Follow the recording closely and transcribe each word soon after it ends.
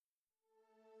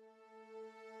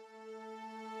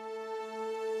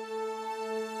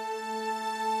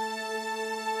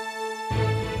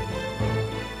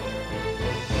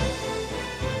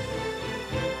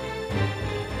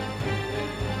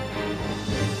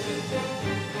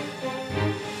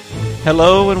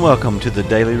Hello and welcome to the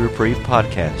Daily Reprieve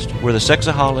Podcast, where the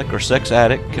sexaholic or sex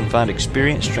addict can find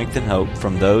experience, strength, and hope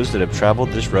from those that have traveled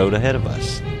this road ahead of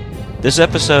us. This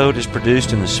episode is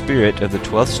produced in the spirit of the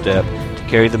 12th step to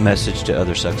carry the message to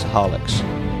other sexaholics.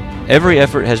 Every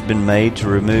effort has been made to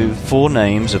remove full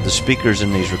names of the speakers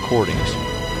in these recordings.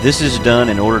 This is done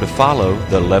in order to follow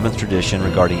the 11th tradition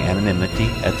regarding anonymity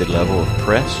at the level of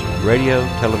press, radio,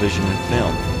 television, and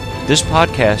film. This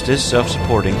podcast is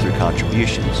self-supporting through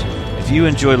contributions. If you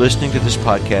enjoy listening to this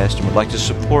podcast and would like to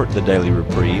support the Daily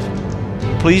Reprieve,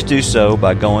 please do so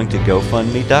by going to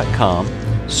GoFundMe.com,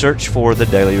 search for the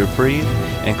Daily Reprieve,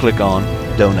 and click on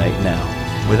Donate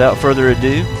Now. Without further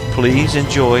ado, please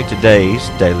enjoy today's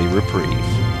Daily Reprieve.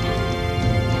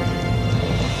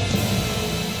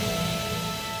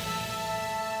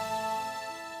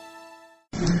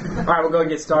 All right, we'll go and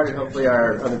get started. Hopefully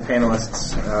our other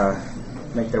panelists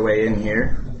make their way in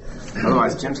here.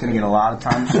 Otherwise, Jim's going to get a lot of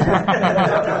time.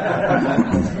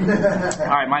 All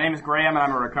right, my name is Graham, and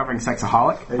I'm a recovering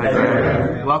sexaholic.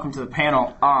 Hey. Welcome to the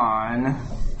panel on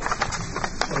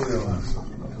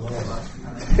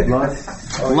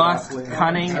lust,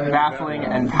 cunning, baffling,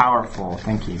 and powerful.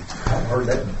 Thank you. I've heard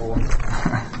that before.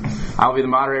 I'll be the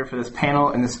moderator for this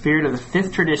panel. In the spirit of the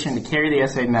 5th tradition to carry the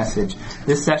SA message,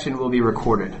 this session will be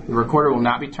recorded. The recorder will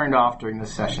not be turned off during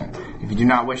this session. If you do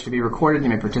not wish to be recorded, you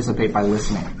may participate by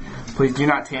listening. Please do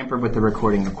not tamper with the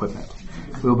recording equipment.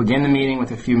 We will begin the meeting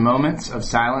with a few moments of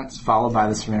silence, followed by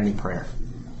the Serenity Prayer.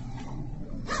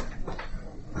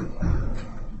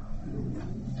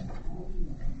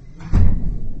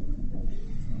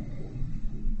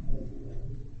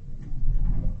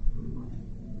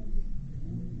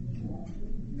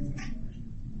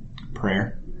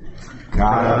 Prayer.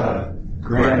 God,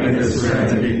 grant me the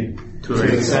serenity to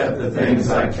accept the things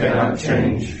I cannot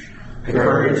change, the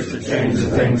courage to change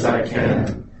the things I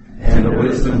can, and the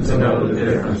wisdom to know the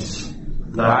difference.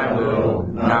 Thy will,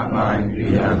 not mine,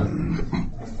 be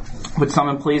done. Would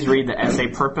someone please read the essay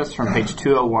Purpose from page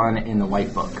 201 in the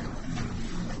White Book?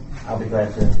 I'll be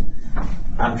glad to.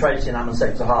 I'm Tracy and I'm a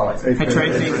sexaholic. Hey,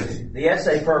 Tracy. The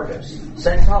essay Purpose.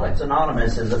 Sexaholics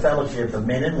Anonymous is a fellowship of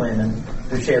men and women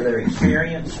who share their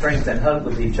experience, strength, and hope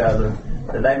with each other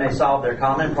that they may solve their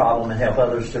common problem and help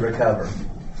others to recover.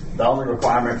 The only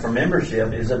requirement for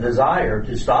membership is a desire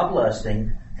to stop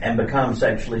lusting and become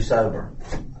sexually sober.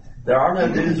 There are no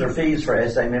dues or fees for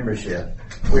SA membership.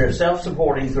 We are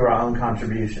self-supporting through our own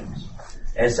contributions.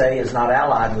 SA is not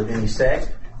allied with any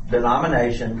sect,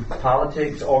 denomination,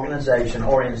 politics, organization,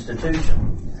 or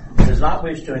institution. It does not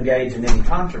wish to engage in any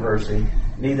controversy,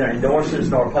 neither endorses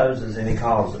nor opposes any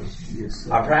causes.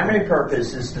 Our primary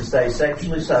purpose is to stay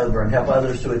sexually sober and help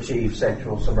others to achieve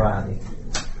sexual sobriety.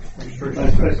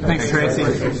 Thanks, Tracy.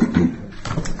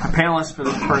 Our panelists for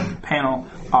this panel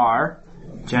are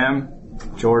Jim,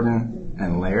 Jordan,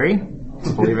 and Larry,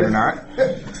 believe it or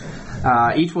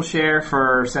not. Each will share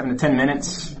for 7 to 10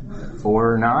 minutes,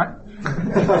 or not.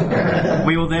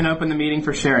 We will then open the meeting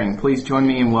for sharing. Please join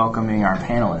me in welcoming our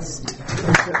panelists.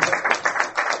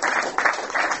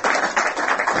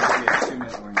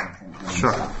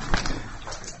 Sure.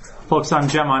 Folks, I'm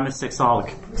Jem. I'm a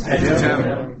sexaholic. Hey,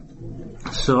 Jim.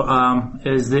 So,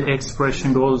 as the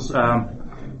expression goes,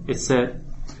 it's a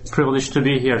privilege to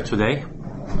be here today.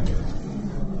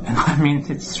 And I mean,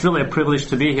 it's really a privilege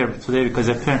to be here today because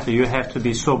apparently you have to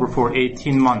be sober for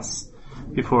 18 months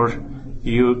before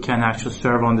you can actually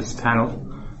serve on this panel.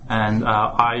 And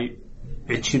I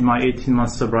achieved my 18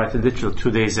 months sobriety literally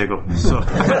 2 days ago. So,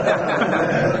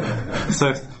 so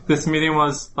if this meeting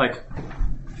was like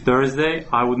Thursday,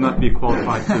 I would not be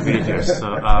qualified to be here.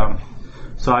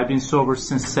 So I've been sober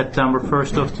since September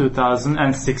 1st of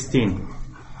 2016.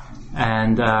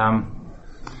 And,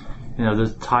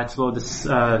 the title of this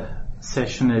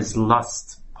session is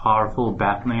Lust, Powerful,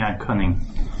 Baffling, and Cunning.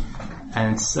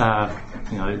 And it's,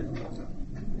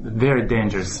 very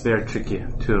dangerous, very tricky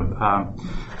too.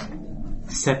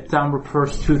 September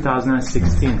 1st,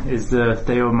 2016 is the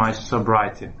day of my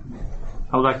sobriety.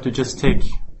 I would like to just take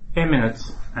a minute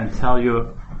and tell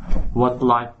you what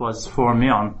life was for me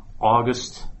on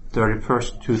August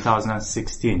 31st,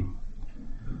 2016.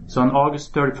 So on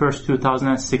August 31st,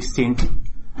 2016,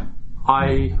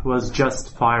 I was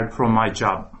just fired from my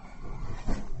job.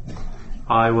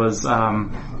 I was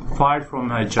fired from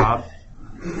my job,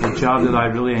 a job that I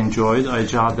really enjoyed, a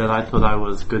job that I thought I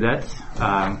was good at.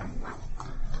 I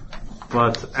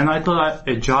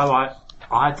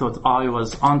thought I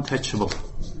was untouchable.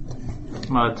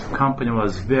 But the company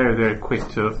was very, very quick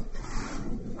to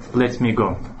let me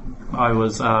go. I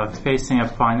was facing a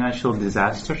financial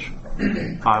disaster.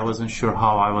 I wasn't sure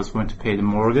how I was going to pay the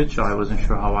mortgage. I wasn't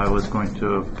sure how I was going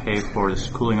to pay for the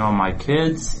schooling of my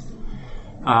kids.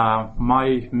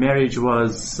 My marriage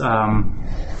was in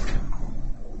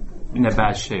a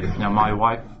bad shape. My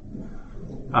wife,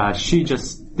 she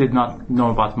just did not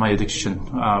know about my addiction.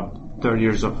 30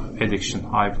 years of addiction.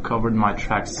 I've covered my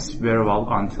tracks very well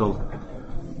until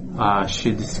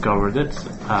she discovered it.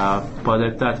 But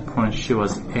at that point, she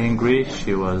was angry.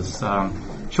 She was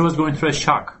going through a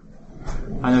shock.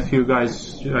 And if you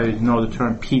guys know the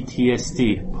term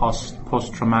PTSD,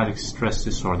 post-traumatic stress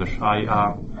disorder,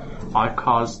 I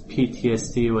caused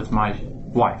PTSD with my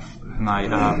wife,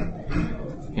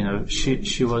 and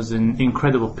she was in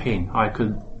incredible pain. I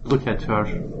could look at her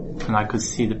and I could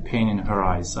see the pain in her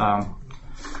eyes. I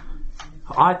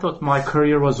thought my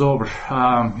career was over.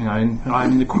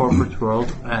 I'm in the corporate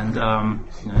world, and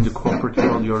in the corporate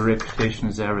world, your reputation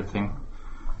is everything.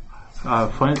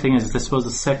 Funny thing is, this was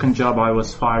the second job I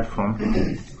was fired from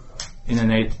in an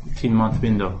 18-month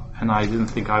window, and I didn't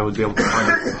think I would be able to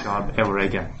find a job ever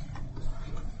again.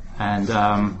 And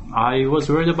I was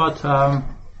worried about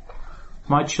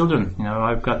my children.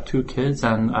 I've got 2 kids,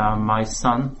 and my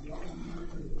son,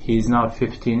 he's now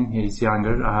 15, he's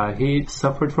younger. He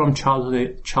suffered from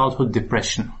childhood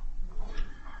depression.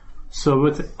 So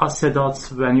with us adults,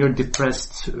 when you're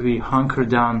depressed, we hunker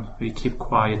down, we keep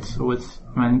quiet. So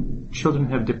when children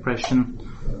have depression,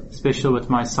 especially with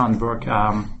my son Burke,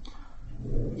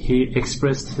 he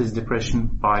expressed his depression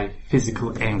by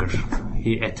physical anger.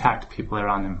 He attacked people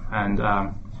around him, and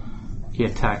he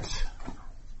attacked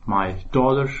my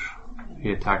daughter,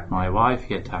 he attacked my wife,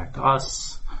 he attacked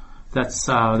us. That's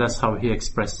how he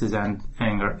expressed his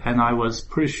anger. And I was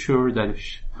pretty sure that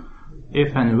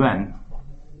if and when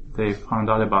they found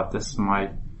out about this,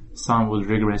 my son would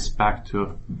regress back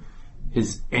to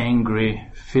his angry,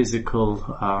 physical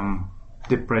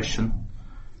depression.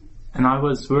 And I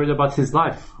was worried about his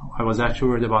life. I was actually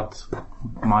worried about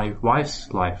my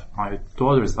wife's life, my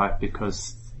daughter's life,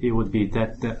 because he would be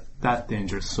that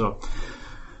dangerous.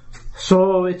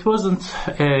 So it wasn't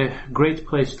a great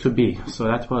place to be. So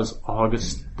that was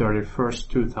August 31st,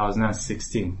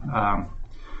 2016. In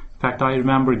fact, I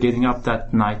remember getting up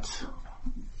that night,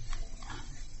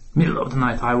 middle of the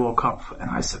night, I woke up and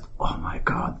I said, oh my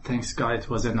God, thanks God, it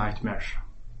was a nightmare.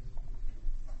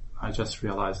 I just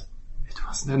realized it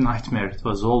wasn't a nightmare, it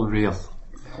was all real.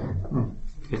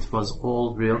 It was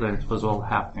all real and it was all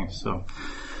happening. So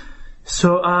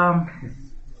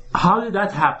how did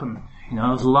that happen?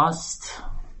 Lust,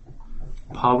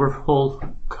 powerful,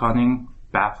 cunning,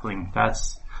 baffling.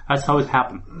 That's how it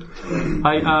happened.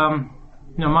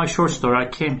 My short story, I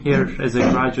came here as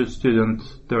a graduate student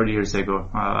 30 years ago.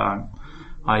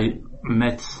 I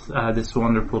met this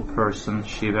wonderful person.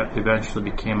 She eventually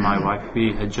became my wife.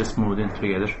 We had just moved in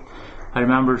together. I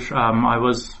remember I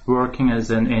was working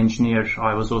as an engineer.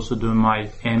 I was also doing my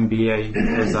MBA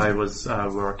as I was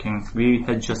working. We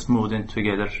had just moved in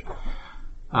together.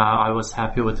 I was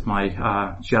happy with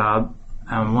my job.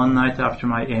 And one night after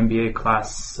my MBA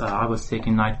class, I was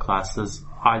taking night classes.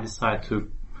 I decided to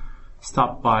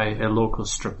stop by a local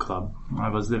strip club. I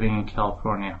was living in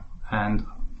California, and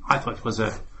I thought it was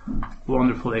a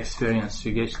wonderful experience.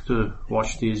 You get to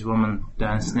watch these women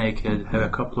dance naked, have a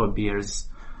couple of beers,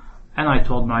 and I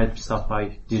told myself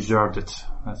I deserved it.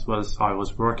 I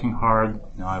was working hard,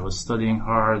 I was studying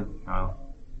hard,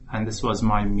 and this was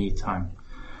my me time.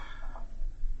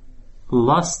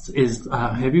 Lust is,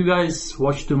 have you guys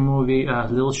watched the movie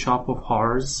Little Shop of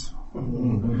Horrors?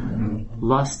 Mm-hmm.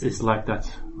 Lust is like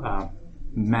that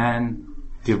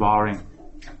man-devouring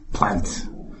plant.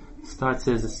 Starts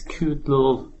as this cute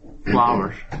little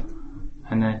flower,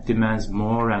 and then it demands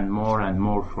more and more and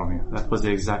more from you. That was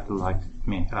exactly like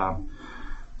me.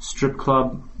 Strip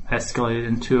club escalated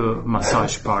into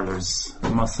massage parlors.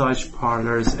 Massage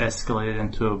parlors escalated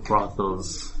into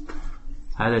brothels.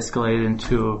 That escalated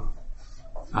into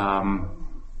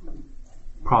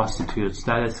prostitutes.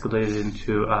 That escalated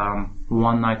into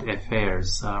one-night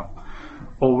affairs.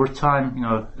 Over time,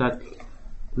 that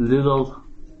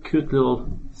cute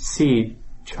little seed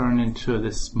turned into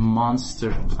this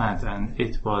monster plant, and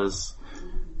it was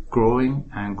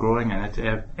growing and growing, and at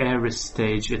every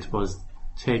stage it was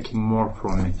taking more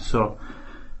from me.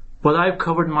 But I've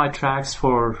covered my tracks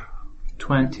for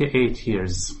 28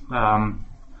 years,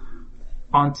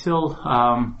 until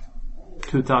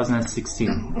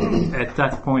 2016. At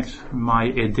that point, my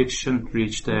addiction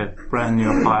reached a brand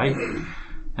new high,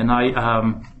 and I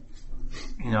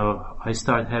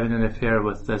started having an affair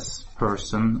with this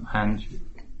person, and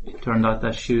it turned out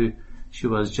that she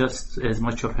was just as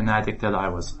much of an addict that I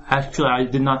was. Actually, I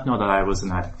did not know that I was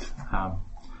an addict.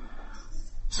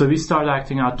 So we started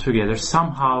acting out together.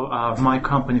 Somehow my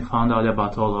company found out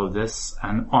about all of this,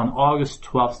 and on August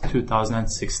 12th,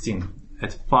 2016,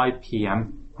 at 5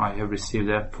 p.m., I have received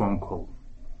a phone call.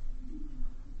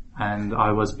 And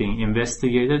I was being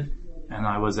investigated, and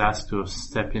I was asked to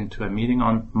step into a meeting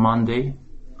on Monday.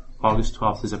 August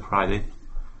 12th is a Friday,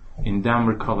 in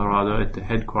Denver, Colorado, at the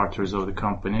headquarters of the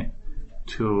company,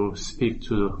 to speak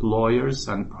to lawyers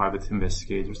and private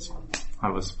investigators.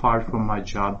 I was fired from my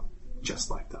job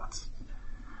just like that.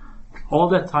 All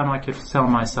that time I kept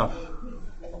telling myself,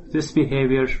 this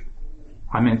behavior,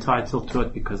 I'm entitled to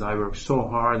it because I work so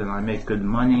hard and I make good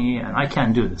money and I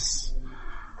can't do this.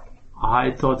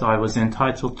 I thought I was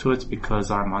entitled to it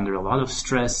because I'm under a lot of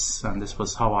stress, and this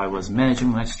was how I was managing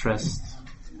my stress,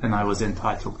 and I was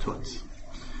entitled to it.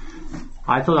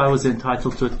 I thought I was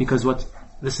entitled to it because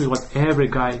this is what every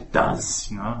guy does,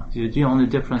 The only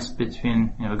difference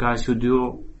between, guys who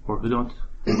do or who don't,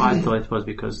 I thought it was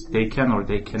because they can or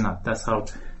they cannot. That's how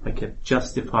I kept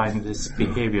justifying this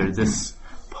behavior, this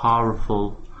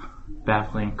powerful,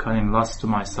 baffling, cunning lust to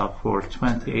myself for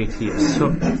 28 years.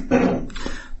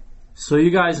 So you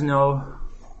guys know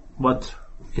what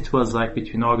it was like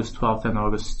between August 12th and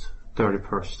August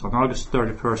 31st. On August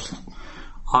 31st,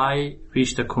 I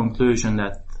reached a conclusion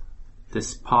that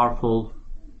this powerful,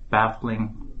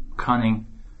 baffling, cunning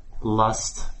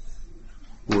lust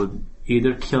would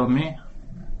either kill me,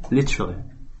 literally,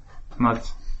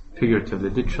 not figuratively,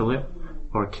 literally,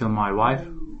 or kill my wife,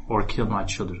 or kill my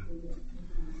children.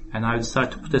 And I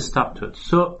decided to put a stop to it.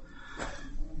 So,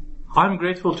 I'm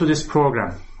grateful to this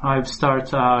program. I've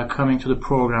started coming to the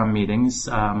program meetings.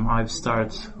 I've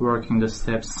started working the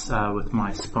steps with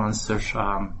my sponsor.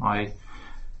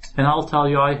 And I'll tell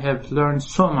you, I have learned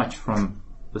so much from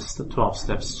the 12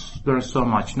 steps. Learned so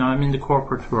much. Now, I'm in the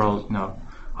corporate world,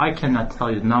 I cannot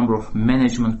tell you the number of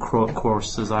management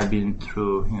courses I've been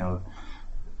through,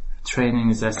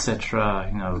 trainings,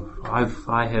 etc.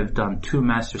 I have done 2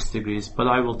 master's degrees, but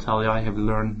I will tell you, I have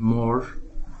learned more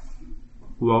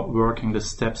working the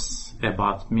steps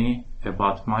about me,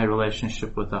 about my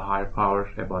relationship with the higher power,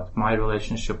 about my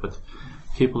relationship with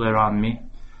people around me.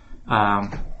 I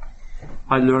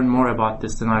learned more about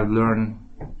this than I've learned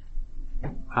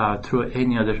through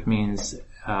any other means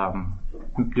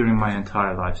during my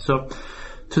entire life. So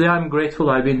today I'm grateful.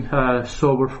 I've been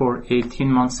sober for 18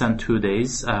 months and 2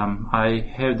 days. I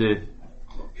have the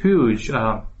huge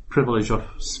privilege of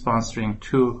sponsoring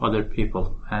 2 other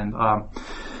people, and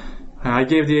I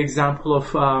gave the example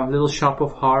of Little Shop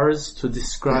of Horrors to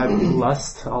describe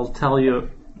lust. I'll tell you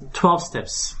 12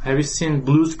 steps. Have you seen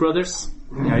Blues Brothers?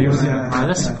 Yeah, you've seen it.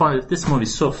 That's funny. This movie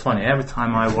is so funny. Every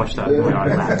time I watch that movie,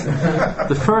 I laugh.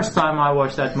 The first time I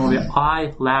watched that movie,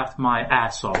 I laughed my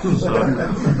ass off.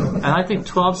 And I think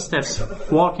 12 steps,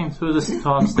 walking through the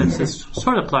 12 steps is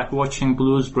sort of like watching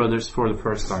Blues Brothers for the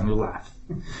first time. You laugh.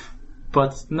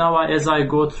 But now as I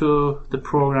go through the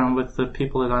program with the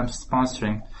people that I'm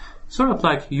sponsoring, sort of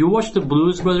like you watch the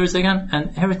Blues Brothers again,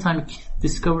 and every time you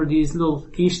discover these little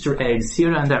Easter eggs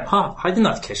here and there. I did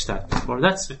not catch that before.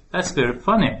 That's very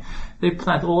funny. They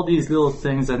plant all these little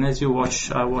things, and as you watch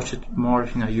it more,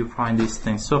 you find these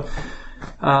things. So,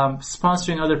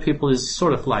 sponsoring other people is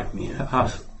sort of like me.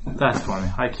 That's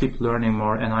funny. I keep learning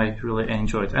more, and I really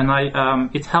enjoy it. And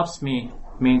it helps me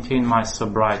maintain my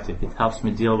sobriety. It helps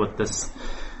me deal with this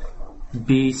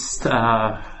beast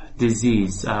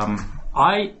disease.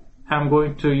 I'm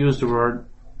going to use the word,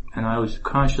 and I will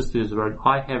consciously use the word,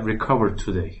 I have recovered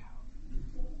today,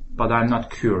 but I'm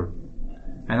not cured.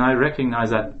 And I recognize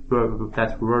that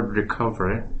word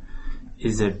recovery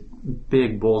is a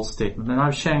big, bold statement. And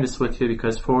I'm sharing this with you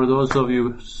because for those of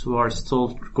you who are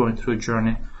still going through a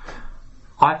journey,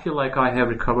 I feel like I have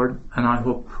recovered, and I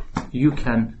hope you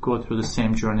can go through the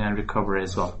same journey and recover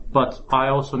as well. But I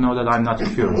also know that I'm not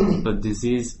cured. The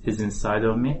disease is inside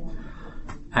of me.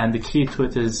 And the key to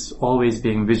it is always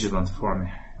being vigilant for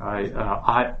me.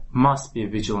 I must be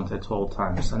vigilant at all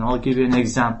times. And I'll give you an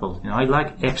example. I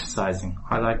like exercising.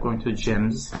 I like going to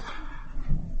gyms.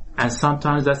 And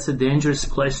sometimes that's a dangerous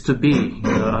place to be.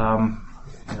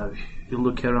 You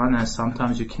look around and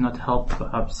sometimes you cannot help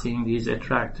seeing these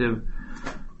attractive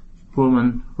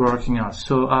women working out.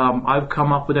 So I've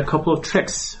come up with a couple of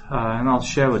tricks, and I'll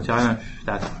share with you. I don't know if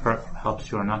that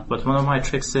helps you or not. But one of my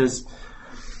tricks is,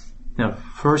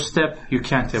 first step, you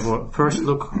can't avoid. First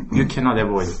look, you cannot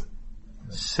avoid it.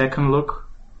 Second look,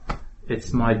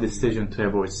 it's my decision to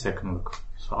avoid second look.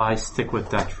 So I stick with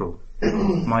that rule.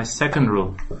 My second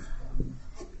rule,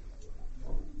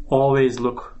 always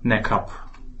look neck up.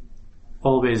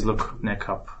 Always look neck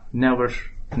up. Never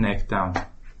neck down.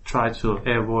 Try to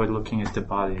avoid looking at the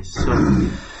bodies. So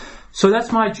So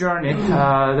that's my journey.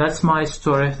 That's my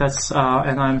story.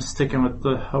 And I'm sticking with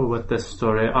this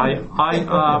story. I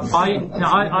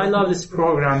love this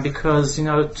program because,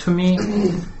 to me,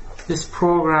 this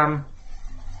program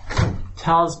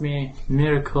tells me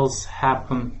miracles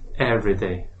happen every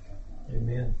day.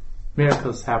 Amen.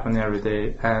 Miracles happen every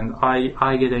day, and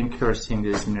I get encouraged seeing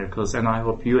these miracles, and I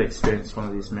hope you experience one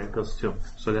of these miracles too.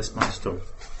 So that's my story.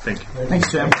 Thank you.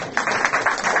 Thanks, Jim.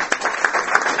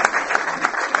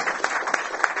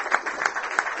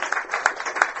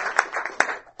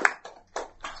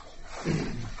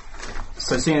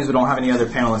 So seeing as we don't have any other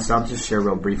panelists, I'll just share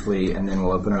real briefly, and then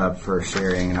we'll open it up for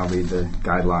sharing, and I'll read the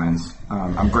guidelines.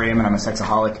 I'm Graham, and I'm a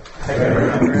sexaholic.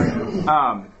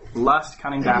 Lust,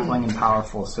 cunning, baffling, and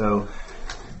powerful. So,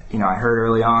 I heard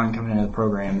early on coming into the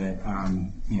program that,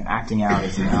 acting out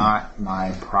is not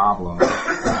my problem.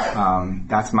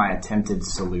 That's my attempted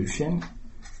solution.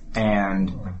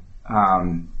 And,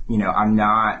 I'm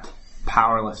not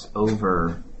powerless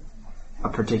over a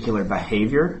particular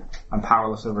behavior. I'm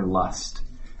powerless over lust.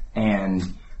 And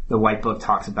the White Book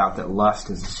talks about that lust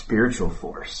is a spiritual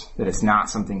force, that it's not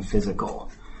something physical.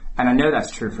 And I know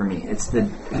that's true for me.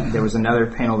 There was another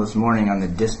panel this morning on the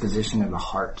disposition of the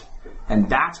heart. And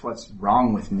that's what's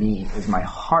wrong with me, is my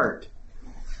heart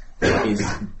is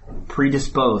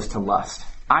predisposed to lust.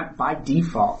 By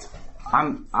default, I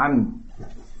don't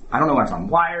know if I'm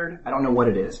wired, I don't know what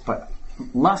it is, but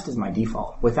lust is my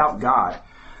default. Without God,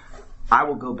 I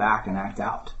will go back and act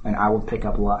out, and I will pick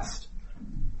up lust.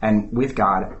 And with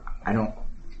God, I don't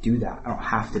do that. I don't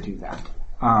have to do that.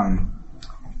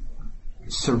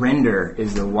 Surrender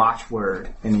is the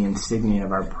watchword and the insignia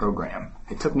of our program.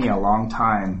 It took me a long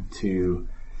time to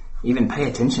even pay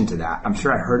attention to that. I'm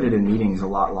sure I heard it in meetings a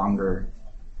lot longer,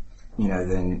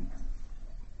 than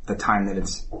the time that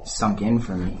it's sunk in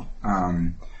for me.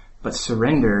 But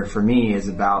surrender for me is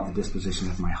about the disposition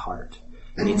of my heart.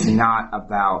 It's not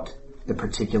about the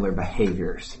particular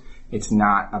behaviors. It's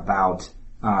not about,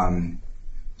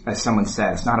 as someone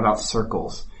said, it's not about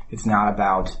circles. It's not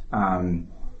about,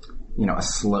 a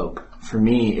slope. For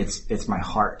me, it's my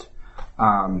heart.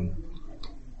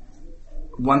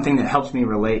 One thing that helps me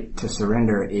relate to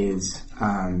surrender is,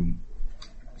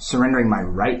 surrendering my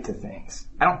right to things.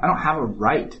 I don't have a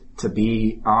right to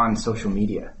be on social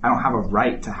media. I don't have a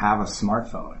right to have a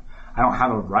smartphone. I don't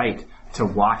have a right to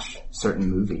watch certain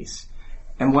movies.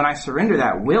 And when I surrender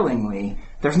that willingly,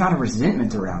 there's not a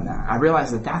resentment around that. I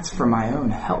realize that that's for my own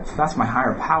health. That's my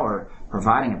higher power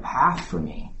providing a path for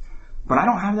me. But I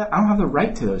don't have that. I don't have the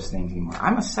right to those things anymore.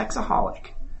 I'm a sexaholic.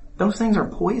 Those things are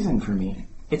poison for me.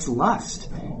 It's lust.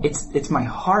 It's my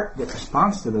heart that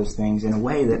responds to those things in a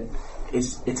way that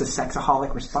it's a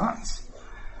sexaholic response.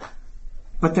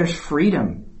 But there's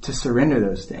freedom to surrender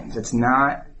those things. It's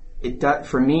not.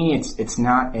 For me. It's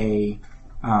not a.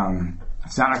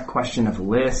 It's not a question of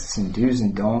lists and do's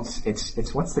and don'ts.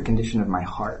 It's what's the condition of my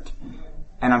heart.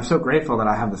 And I'm so grateful that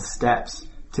I have the steps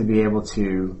to be able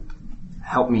to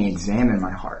help me examine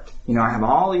my heart. I have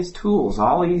all these tools,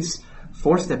 all these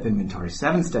 4-step inventory,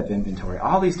 7-step inventory,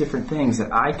 all these different things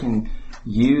that I can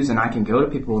use, and I can go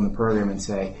to people in the program and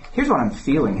say, here's what I'm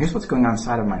feeling, here's what's going on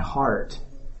inside of my heart.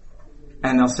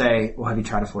 And they'll say, well, have you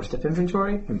tried a 4-step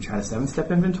inventory? Have you tried a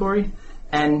 7-step inventory?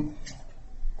 And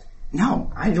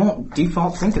no, I don't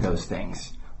default think of those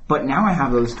things. But now I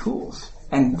have those tools.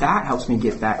 And that helps me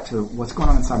get back to what's going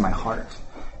on inside my heart.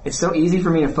 It's so easy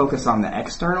for me to focus on the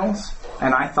externals,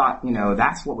 and I thought,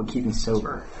 that's what would keep me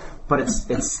sober. But it's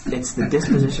the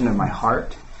disposition of my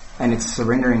heart, and it's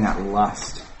surrendering that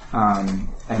lust,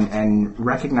 and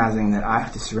recognizing that I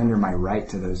have to surrender my right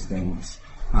to those things,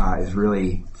 is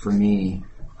really, for me,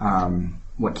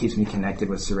 what keeps me connected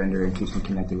with surrender and keeps me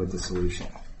connected with the solution.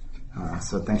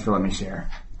 So thanks for letting me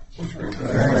share.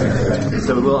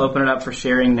 So we'll open it up for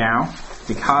sharing now.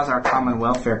 Because our common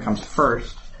welfare comes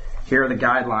first, here are the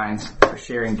guidelines for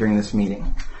sharing during this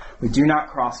meeting. We do not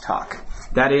crosstalk.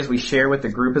 That is, we share with the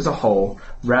group as a whole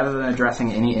rather than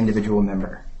addressing any individual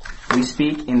member. We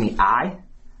speak in the I,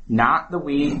 not the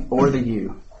we or the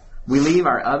you. We leave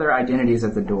our other identities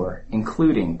at the door,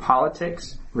 including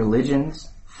politics, religions,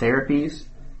 therapies,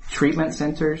 treatment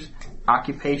centers,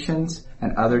 occupations,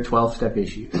 and other 12-step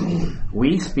issues.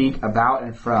 We speak about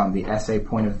and from the SA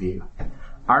point of view.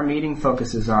 Our meeting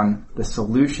focuses on the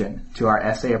solution to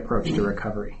our SA approach to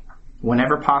recovery.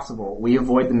 Whenever possible, we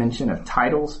avoid the mention of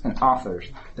titles and authors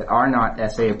that are not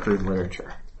SA-approved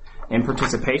literature. In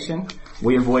participation,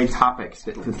 we avoid topics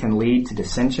that can lead to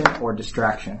dissension or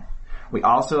distraction. We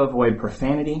also avoid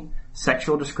profanity,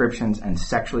 sexual descriptions, and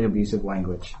sexually abusive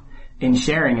language. In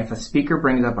sharing, if a speaker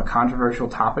brings up a controversial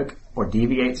topic or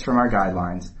deviates from our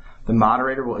guidelines, The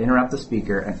moderator will interrupt the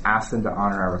speaker and ask them to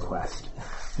honor our request.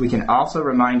 We can also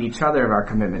remind each other of our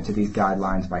commitment to these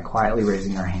guidelines by quietly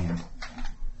raising our hand.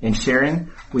 In sharing,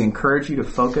 we encourage you to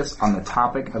focus on the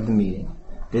topic of the meeting.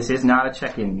 This is not a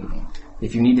check-in meeting.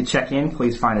 If you need to check in,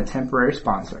 please find a temporary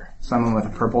sponsor, someone with a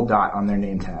purple dot on their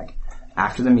name tag,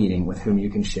 after the meeting with whom you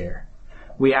can share.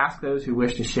 We ask those who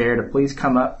wish to share to please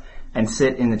come up and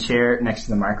sit in the chair next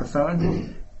to the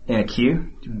microphone in a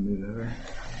queue. Do you want to move over?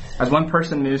 As one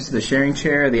person moves to the sharing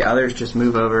chair, the others just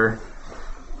move over.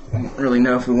 I don't really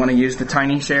know if we want to use the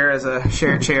tiny chair as a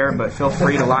shared chair, but feel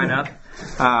free to line up.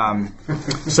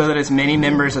 So that as many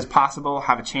members as possible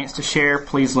have a chance to share,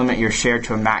 please limit your share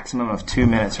to a maximum of 2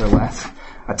 minutes or less.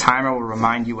 A timer will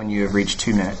remind you when you have reached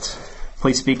 2 minutes.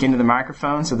 Please speak into the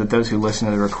microphone so that those who listen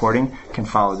to the recording can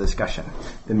follow the discussion.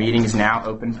 The meeting is now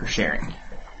open for sharing.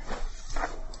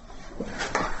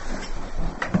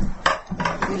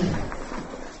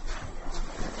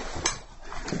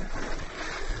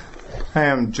 Hi,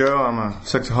 I'm Joe. I'm a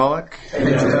sexaholic.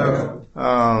 Hey, Joe.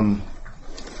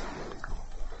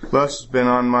 Lust has been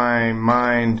on my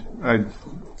mind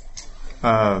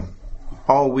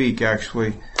all week,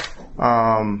 actually.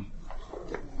 I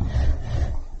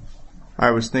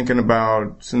was thinking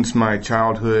about, since my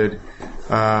childhood,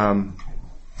 I've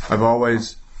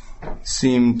always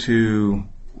seemed to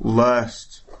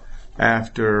lust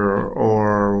after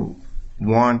or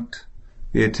want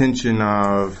the attention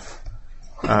of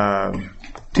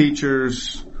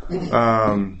teachers,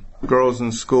 girls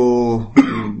in school,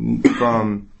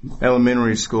 from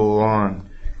elementary school on.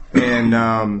 And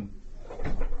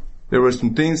there were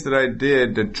some things that I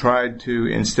did that tried to,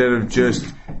 instead of just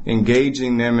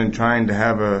engaging them and trying to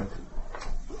have a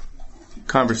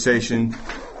conversation,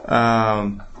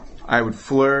 I would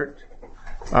flirt.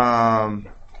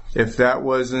 If that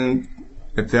wasn't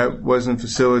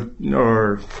facilitated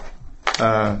or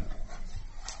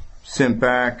sent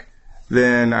back,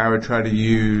 then I would try to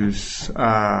use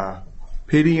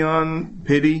pity,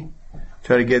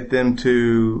 try to get them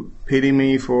to pity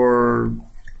me for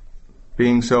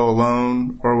being so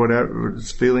alone or whatever,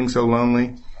 feeling so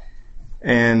lonely.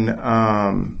 And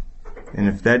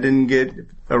if that didn't get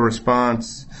a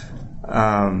response,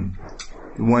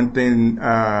 one thing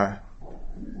that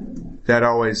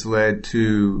always led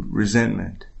to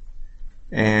resentment.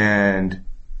 And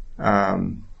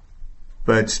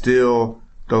but still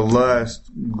the lust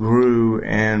grew,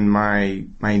 and my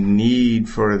need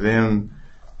for them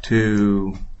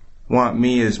to want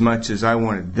me as much as I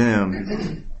wanted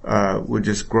them would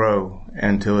just grow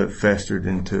until it festered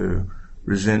into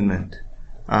resentment.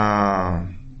 It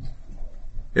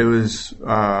was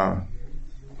an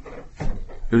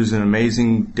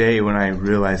amazing day when I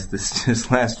realized this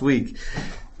just last week,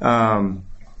 that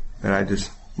I just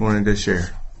wanted to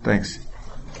share. Thanks.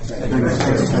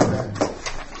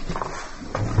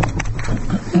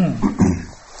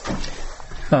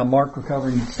 Mark,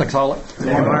 recovering sexaholic.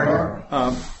 Hey, Mark.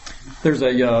 There's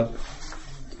a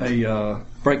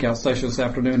breakout session this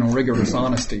afternoon on rigorous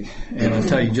honesty, and I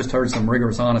tell you, just heard some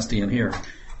rigorous honesty in here,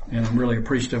 and I'm really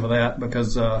appreciative of that,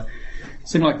 because it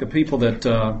seems like the people that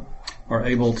are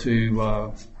able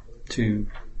to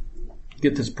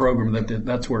get this program,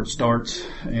 that's where it starts.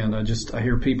 And I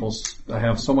hear I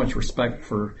have so much respect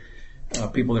for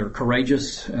people that are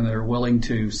courageous and that are willing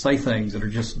to say things that are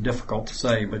just difficult to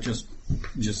say, but just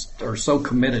are so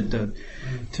committed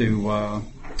to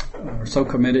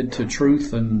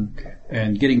truth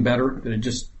and getting better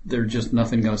that there's just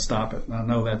nothing going to stop it. And I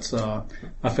know that's I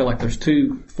feel like there's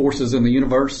two forces in the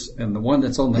universe, and the one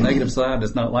that's on the negative side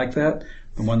is not like that.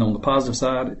 The one on the positive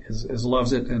side is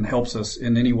loves it and helps us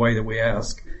in any way that we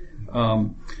ask.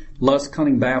 Lust,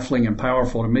 Cunning, Baffling, and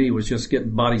Powerful to me was just getting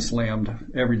body slammed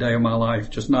every day of my life,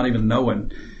 just not even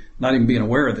knowing, not even being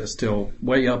aware of this till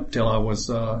I was,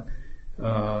 I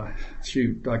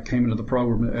came into the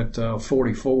program at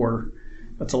 44.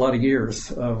 That's a lot of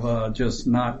years of just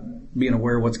not being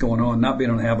aware of what's going on, not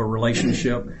being able to have a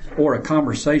relationship or a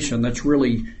conversation that's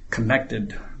really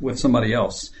connected with somebody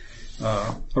else.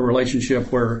 A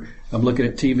relationship where I'm looking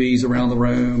at TVs around the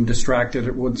room, distracted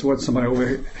at what's somebody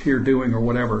over here doing or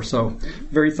whatever. So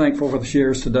very thankful for the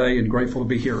shares today and grateful to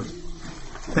be here.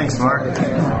 Thanks, Mark.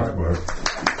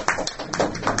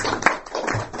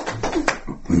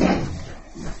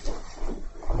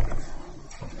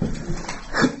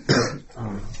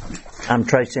 I'm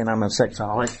Tracy, and I'm a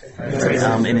sexaholic.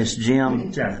 And it's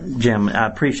Jim. Jim, I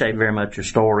appreciate very much your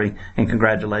story, and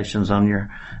congratulations on your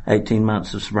 18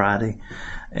 months of sobriety.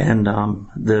 And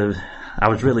I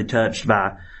was really touched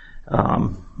by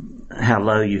how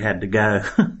low you had to go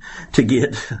to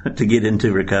get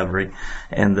into recovery,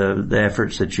 and the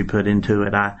efforts that you put into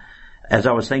it. As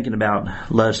I was thinking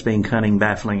about lust being cunning,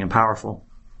 baffling, and powerful,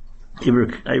 it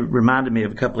reminded me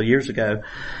of a couple of years ago.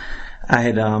 I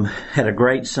had a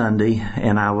great Sunday,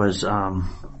 and I was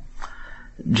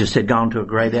just had gone to a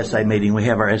great essay meeting. We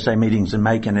have our essay meetings in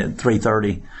Macon at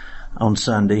 3:30 on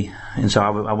Sunday, and so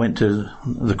I went to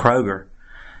the Kroger,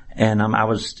 and I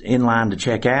was in line to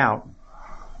check out.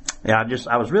 Yeah,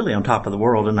 I was really on top of the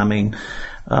world, and I mean,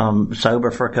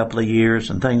 sober for a couple of years,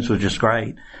 and things were just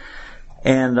great.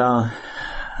 And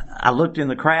I looked in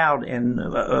the crowd, and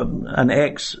an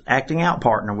ex-acting out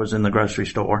partner was in the grocery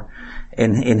store,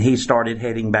 and he started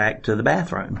heading back to the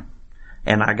bathroom.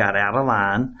 And I got out of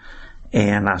line,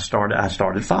 and I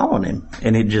started following him,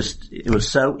 and it was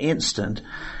so instant.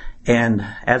 And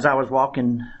as I was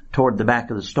walking toward the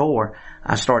back of the store,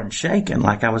 I started shaking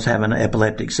like I was having an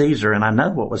epileptic seizure, and I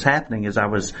know what was happening is I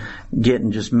was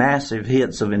getting just massive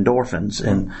hits of endorphins,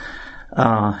 and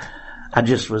and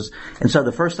so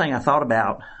the first thing I thought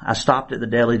about, I stopped at the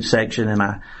deli section, and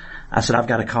I said, I've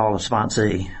got to call a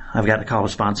sponsee. I've got to call a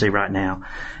sponsee right now.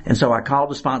 And so I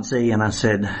called the sponsee, and I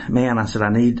said, man, I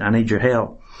need your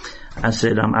help. I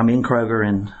said, I'm in Kroger,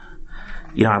 and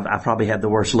I probably had the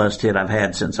worst lust hit I've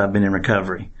had since I've been in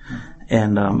recovery.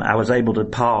 And I was able to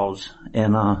pause,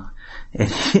 and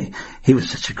he was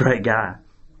such a great guy.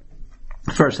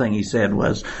 The first thing he said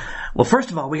was, well,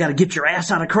 first of all, we got to get your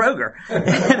ass out of Kroger.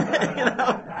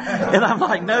 And I'm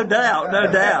like, no doubt.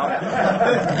 And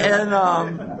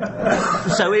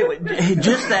so he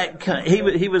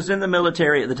was in the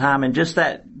military at the time, and just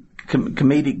that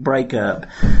comedic breakup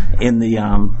in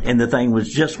the thing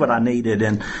was just what I needed.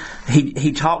 And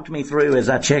he talked me through as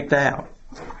I checked out.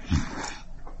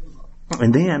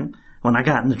 And then when I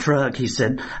got in the truck, he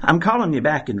said, I'm calling you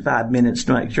back in 5 minutes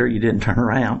to make sure you didn't turn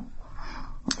around.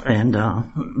 And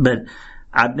but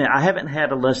I haven't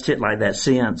had a lust hit like that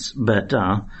since, but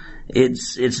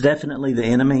it's definitely the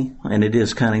enemy, and it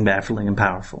is cunning, baffling, and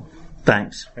powerful.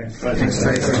 Thanks.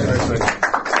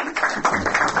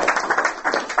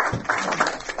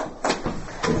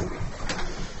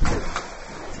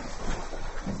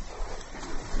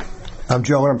 I'm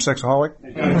Joe, and I'm a sexaholic.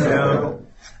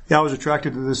 Yeah, I was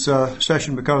attracted to this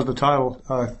session because of the title,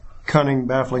 Cunning,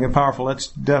 Baffling, and Powerful. That's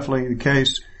definitely the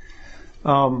case.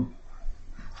 Somebody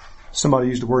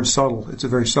used the word subtle. It's a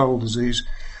very subtle disease.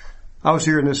 I was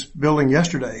here in this building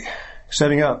yesterday,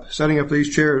 setting up these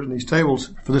chairs and these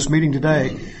tables for this meeting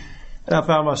today, and I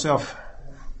found myself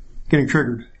getting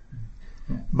triggered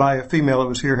by a female that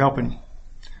was here helping.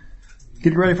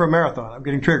 Getting ready for a marathon. I'm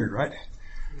getting triggered, right?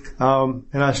 And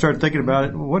I started thinking about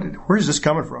it. Where is this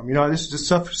coming from? This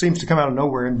stuff seems to come out of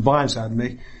nowhere and blindside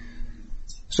me.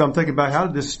 So I'm thinking about how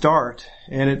did this start?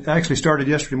 And it actually started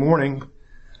yesterday morning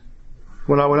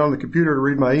when I went on the computer to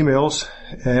read my emails,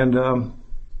 and I'm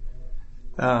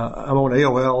on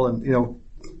AOL, and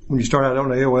when you start out on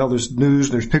AOL, there's news,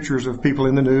 there's pictures of people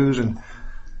in the news, and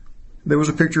there was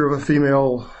a picture of a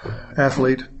female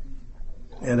athlete,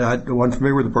 and I wasn't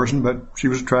familiar with the person, but she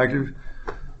was attractive.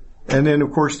 And then,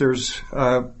 of course, there's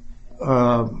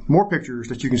more pictures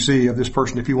that you can see of this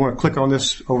person. If you want to click on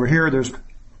this over here, there's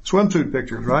swimsuit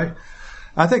pictures, right?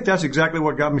 I think that's exactly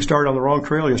what got me started on the wrong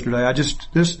trail yesterday.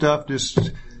 This stuff it's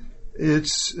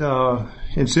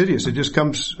insidious. It just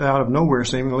comes out of nowhere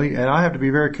seemingly, and I have to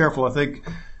be very careful. I think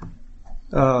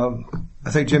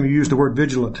Jim, you used the word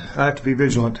vigilant. I have to be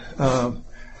vigilant,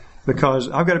 because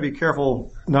I've got to be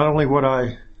careful not only what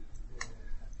I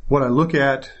look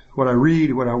at, what I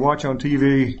read, what I watch on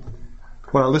TV,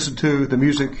 what I listen to, the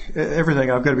music, everything.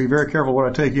 I've got to be very careful what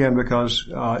I take in, because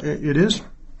it is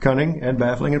cunning and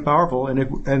baffling and powerful,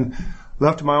 and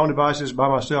left to my own devices by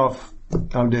myself,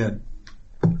 I'm dead.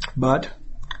 But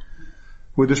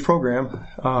with this program,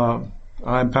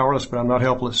 I'm powerless, but I'm not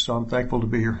helpless, so I'm thankful to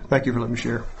be here. Thank you for letting me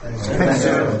share. Thanks.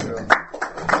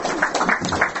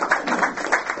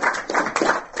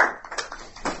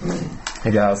 Hey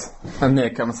guys, I'm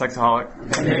Nick. I'm a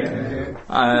sexaholic. Hey Nick.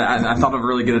 I thought of a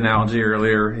really good analogy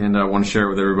earlier, and I want to share it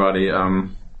with everybody. A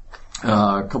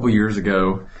couple years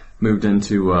ago, moved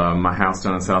into my house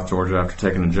down in South Georgia after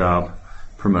taking a job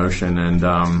promotion, and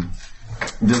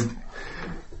just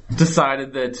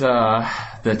decided that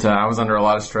I was under a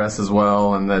lot of stress as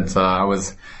well, and that I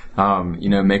was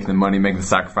making the money, making the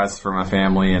sacrifices for my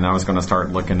family, and I was going to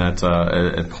start looking at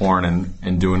porn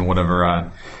and doing whatever I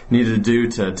needed to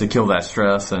do to kill that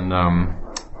stress. And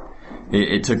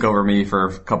it took over me for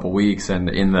a couple weeks, and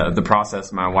in the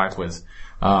process, my wife was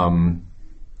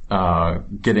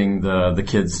getting the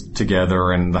kids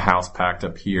together and the house packed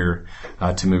up here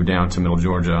to move down to Middle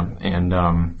Georgia.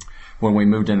 And when we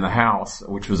moved in the house,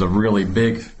 which was a really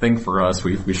big thing for us,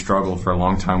 we struggled for a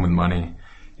long time with money.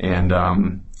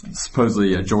 And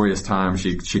supposedly a joyous time,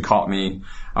 she caught me.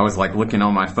 I was like looking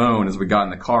on my phone as we got in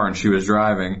the car, and she was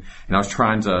driving, and I was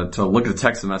trying to look at a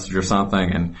text message or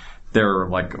something, and there,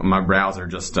 like, my browser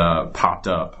just popped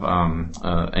up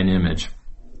an image.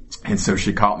 And so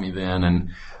she caught me then, and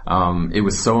it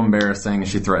was so embarrassing.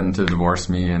 She threatened to divorce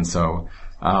me, and so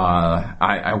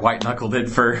I white knuckled it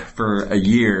for a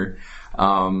year,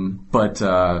 but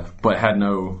had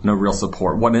no real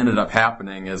support. What ended up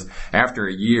happening is, after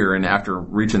a year and after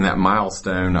reaching that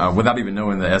milestone, without even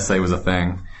knowing the essay was a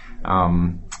thing,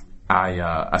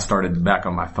 I started back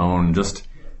on my phone just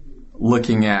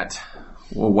looking at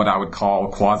what I would call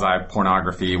quasi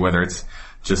pornography, whether it's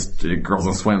just girls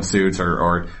in swimsuits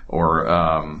or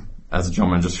as a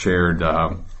gentleman just shared,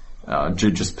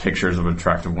 just pictures of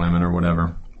attractive women or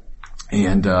whatever.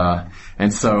 And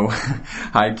so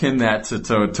I akin that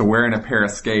to wearing a pair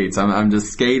of skates. I'm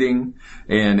just skating,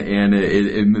 and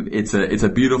it's a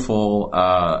beautiful,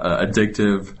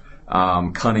 addictive,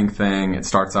 cunning thing. It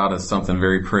starts out as something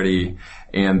very pretty,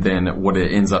 and then what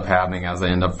it ends up happening as I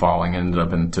end up falling, ended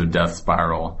up into a death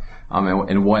spiral.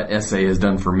 And what essay has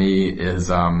done for me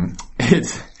is,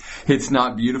 it's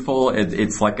not beautiful.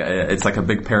 It's like a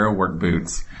big pair of work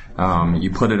boots.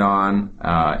 You put it on,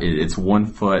 it's 1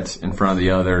 foot in front of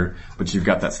the other, but you've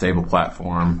got that stable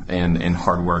platform, and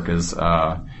hard work is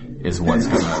what's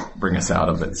gonna bring us out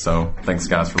of it. So thanks,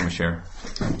 guys, for letting me share.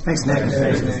 Thanks, Nick.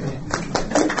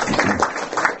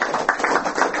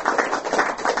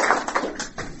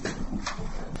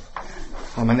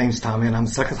 My name's Tommy, and I'm a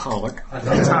sexaholic.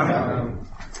 Thanks, Tommy.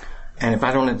 And if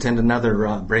I don't attend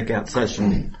another breakout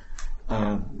session,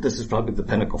 this is probably the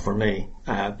pinnacle for me.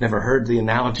 I've never heard the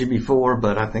analogy before,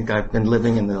 but I think I've been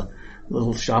living in the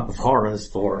little shop of horrors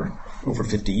for over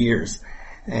 50 years.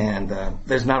 And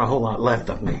there's not a whole lot left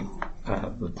of me.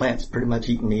 The plant's pretty much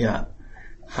eaten me up.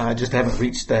 I just haven't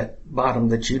reached that bottom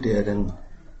that you did, and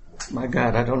my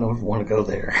God, I don't know if I want to go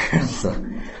there. So,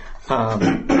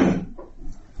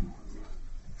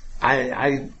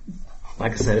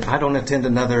 like I said, if I don't attend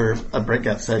a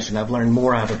breakout session, I've learned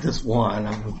more out of this one.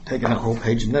 I'm taking a whole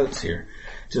page of notes here,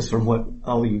 just from what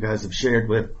all of you guys have shared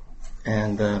with,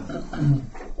 and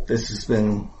this has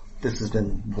been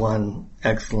one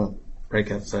excellent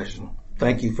breakout session.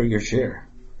 Thank you for your share.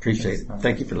 Appreciate it.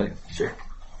 Thank you for letting me share.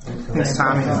 Thanks,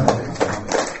 Tommy.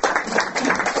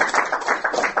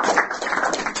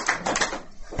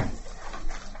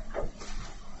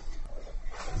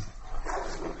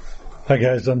 Hi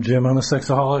guys, I'm Jim. I'm a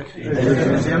sexaholic.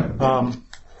 Hey, Jim.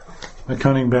 My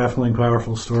Cunning, Baffling,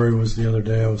 Powerful story was the other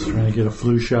day. I was trying to get a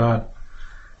flu shot,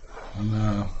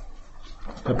 and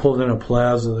I pulled in a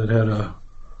plaza that had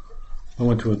I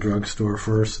went to a drugstore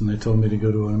first, and they told me to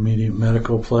go to an immediate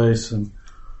medical place, and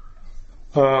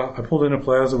I pulled in a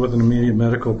plaza with an immediate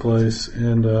medical place,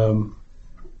 and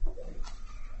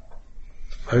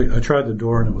I tried the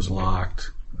door and it was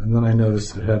locked, and then I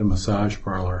noticed it had a massage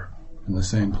parlor in the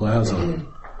same plaza.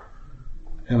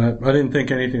 And I didn't think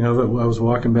anything of it. I was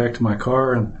walking back to my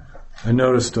car, and I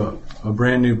noticed a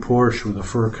brand new Porsche with a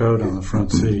fur coat on the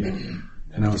front seat,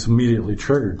 and I was immediately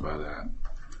triggered by that.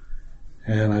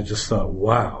 And I just thought,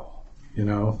 wow,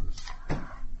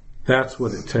 that's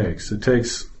what it takes. It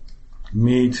takes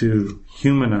me to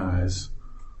humanize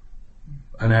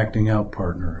an acting out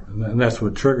partner, and that's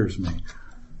what triggers me.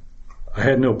 I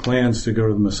had no plans to go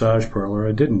to the massage parlor.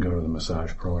 I didn't go to the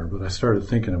massage parlor, but I started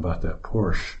thinking about that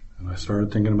Porsche, and I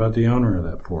started thinking about the owner of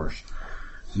that Porsche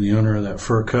and the owner of that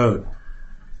fur coat.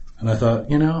 And I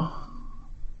thought,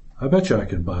 I bet you I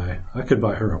could buy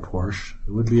her a Porsche.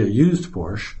 It would be a used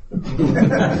Porsche.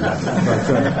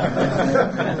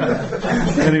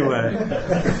 Anyway,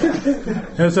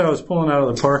 as I was pulling out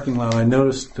of the parking lot, I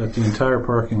noticed that the entire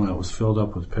parking lot was filled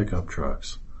up with pickup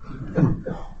trucks. And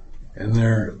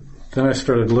then I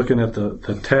started looking at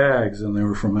the tags, and they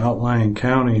were from outlying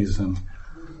counties, and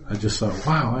I just thought,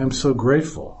 wow, I am so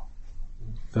grateful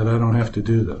that I don't have to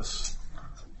do this.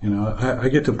 I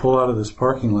get to pull out of this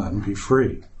parking lot and be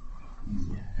free.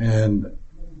 And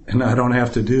I don't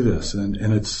have to do this. And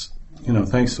it's,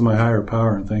 thanks to my higher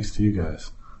power and thanks to you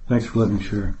guys. Thanks for letting me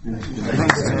share.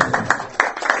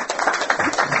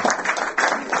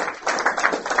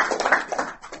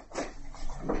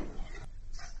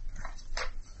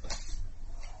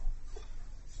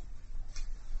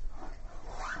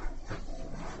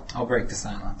 I'll break the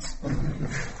silence.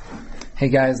 Hey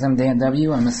guys, I'm Dan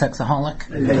W. I'm a sexaholic.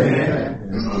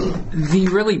 The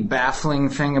really baffling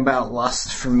thing about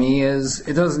lust for me is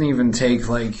it doesn't even take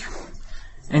like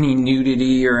any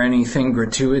nudity or anything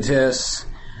gratuitous.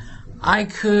 I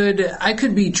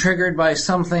could be triggered by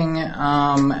something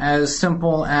as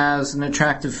simple as an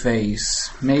attractive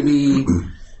face, maybe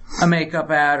a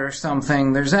makeup ad or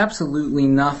something. There's absolutely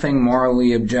nothing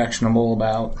morally objectionable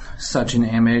about such an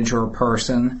image or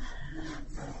person,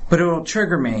 but it will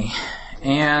trigger me.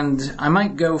 And I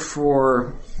might go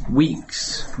for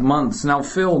weeks, months, and I'll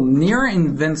feel near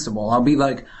invincible. I'll be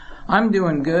like, I'm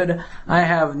doing good. I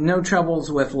have no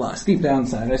troubles with lust. Deep down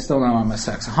inside, I still know I'm a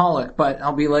sexaholic, but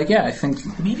I'll be like, yeah, I think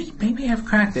maybe I've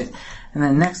cracked it. And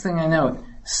then next thing I know,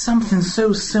 something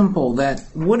so simple that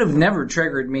would have never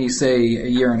triggered me, say, a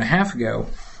year and a half ago,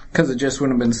 because it just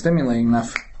wouldn't have been stimulating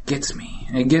enough, gets me.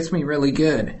 And it gets me really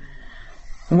good.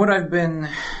 And what I've been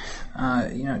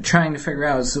trying to figure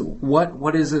out is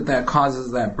what is it that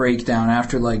causes that breakdown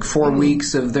after like 4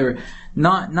 weeks of there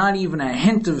not even a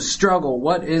hint of struggle.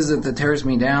 What is it that tears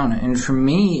me down? And for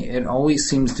me, it always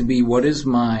seems to be what is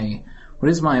my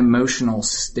emotional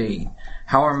state?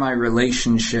 How are my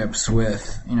relationships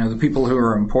with the people who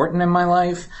are important in my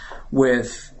life,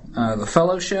 with the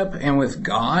fellowship, and with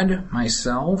God,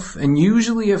 myself? And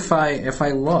usually, if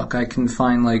I look, I can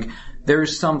find like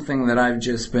there's something that I've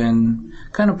just been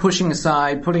kind of pushing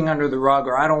aside, putting under the rug,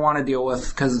 or I don't want to deal with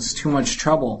because it's too much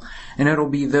trouble. And it'll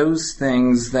be those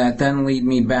things that then lead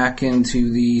me back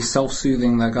into the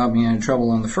self-soothing that got me into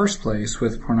trouble in the first place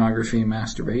with pornography and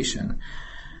masturbation.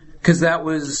 Because that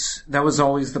was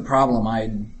always the problem.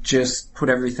 I'd just put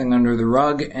everything under the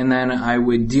rug, and then I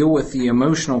would deal with the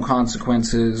emotional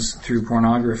consequences through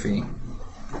pornography.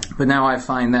 But now I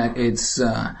find that it's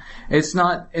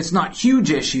not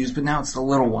huge issues, but now it's the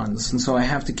little ones, and so I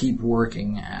have to keep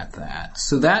working at that.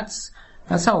 So that's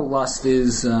how lust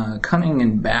is cunning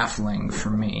and baffling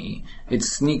for me. It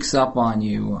sneaks up on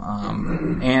you,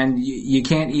 and you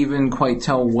can't even quite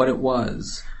tell what it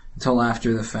was until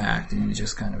after the fact, and you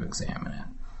just kind of examine it.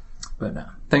 But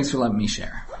thanks for letting me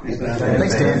share.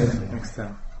 Thanks, Dan. Thanks,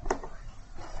 Dan.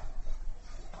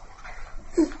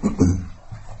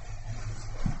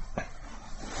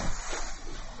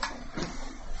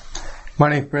 My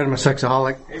name's Brett. I'm a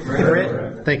sexaholic. Hey,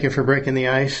 Brett. Thank you for breaking the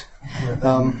ice.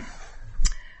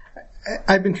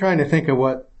 I've been trying to think of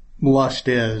what lust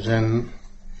is, and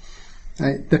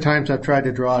the times I've tried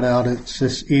to draw it out, it's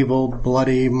this evil,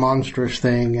 bloody, monstrous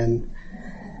thing. And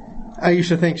I used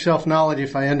to think self-knowledge,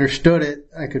 if I understood it,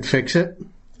 I could fix it.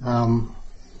 And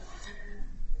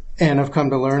I've come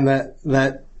to learn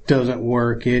that doesn't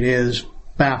work. It is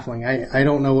baffling. I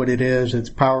don't know what it is.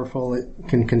 It's powerful. It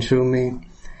can consume me.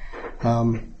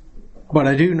 But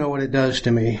I do know what it does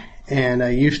to me. And I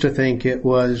used to think it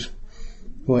was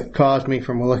what caused me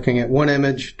from looking at one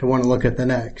image to want to look at the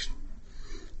next.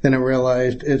 Then I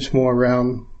realized it's more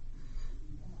around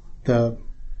the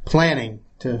planning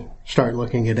to start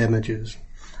looking at images.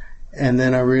 And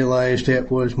then I realized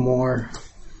it was more,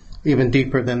 even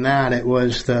deeper than that, it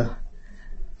was the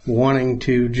wanting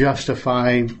to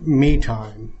justify me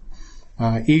time,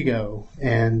 ego.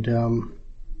 And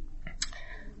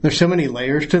there's so many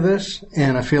layers to this,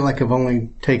 and I feel like I've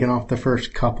only taken off the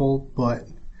first couple, but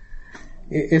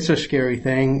it's a scary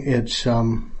thing. It's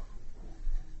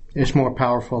more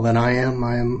powerful than I am.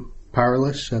 I am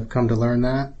powerless. I've come to learn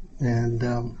that. And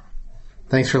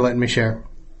thanks for letting me share.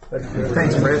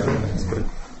 Thanks, Brett.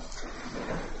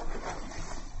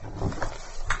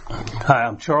 Hi,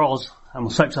 I'm Charles. I'm a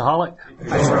sexaholic.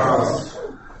 Hi,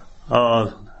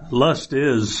 Charles. Lust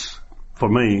is, for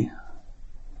me,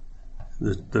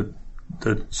 the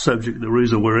subject, the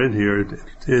reason we're in here, it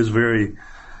is very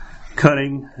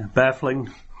cunning, baffling.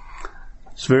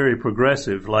 It's very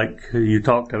progressive, like you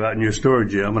talked about in your story,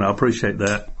 Jim, and I appreciate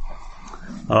that.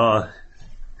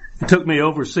 It took me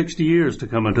over 60 years to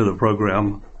come into the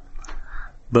program,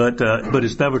 but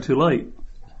it's never too late.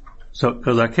 So,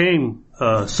 because I came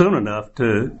soon enough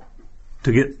to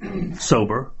get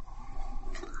sober,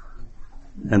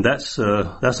 and that's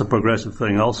a progressive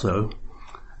thing also.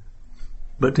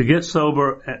 But to get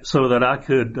sober so that I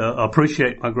could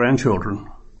appreciate my grandchildren.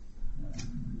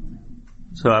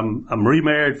 So I'm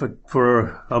remarried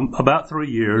for about 3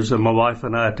 years, and my wife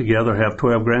and I together have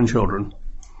 12 grandchildren.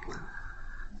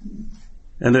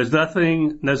 And there's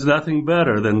nothing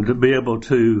better than to be able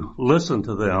to listen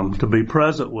to them, to be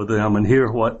present with them, and hear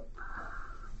what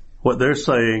they're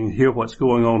saying, hear what's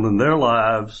going on in their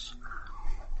lives,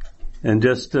 and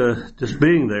just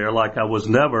being there like I was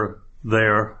never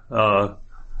there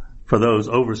for those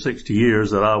over 60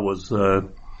 years that I was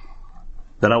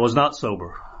not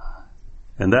sober.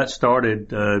 And that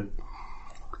started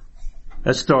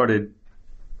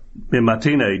in my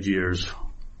teenage years.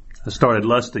 I started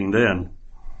lusting then.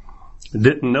 I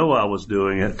didn't know I was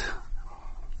doing it,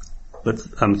 but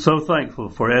I'm so thankful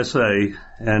for SA,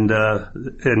 and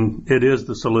it is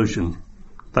the solution.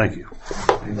 Thank you.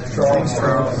 Thanks, Charles.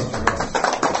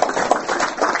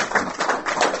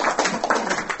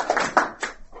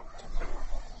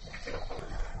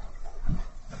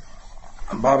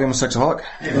 I'm Bobby. I'm a sexaholic.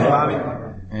 Hey, Bobby.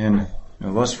 And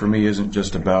lust for me isn't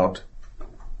just about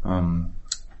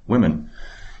women.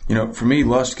 For me,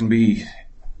 lust can be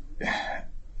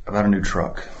about a new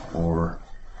truck or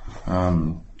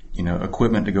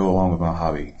equipment to go along with my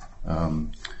hobby,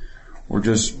 or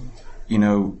just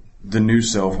the new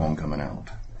cell phone coming out.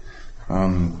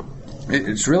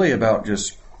 It's really about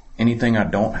just anything I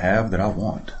don't have that I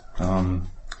want.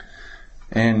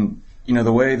 And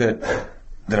the way that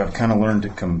I've kind of learned to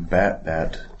combat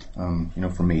that,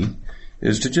 for me,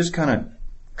 is to just kind of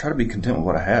try to be content with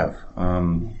what I have.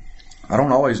 I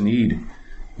don't always need,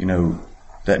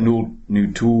 that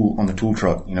new tool on the tool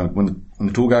truck. When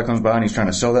the tool guy comes by and he's trying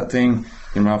to sell that thing,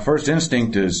 my first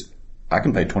instinct is I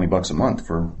can pay $20 a month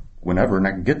for whenever and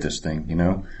I can get this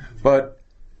thing, But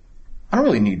I don't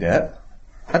really need that.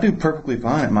 I do perfectly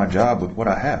fine at my job with what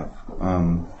I have.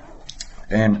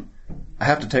 And I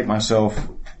have to take myself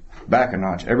back a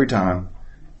notch every time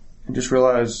and just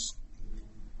realize,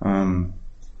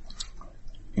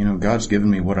 God's given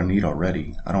me what I need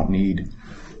already. I don't need,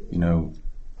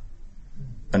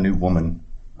 a new woman.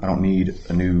 I don't need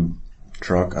a new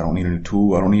truck. I don't need a new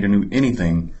tool. I don't need a new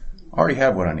anything. I already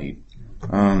have what I need.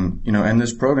 And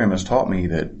this program has taught me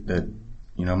that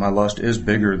my lust is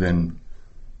bigger than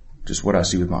just what I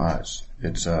see with my eyes.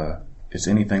 It's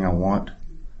anything I want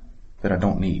that I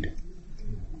don't need.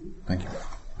 Thank you.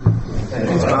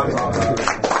 Thanks, Bobby.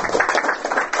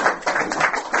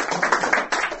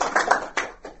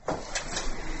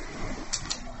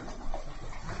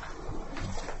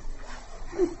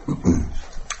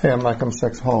 Hey, I'm Mike. I'm a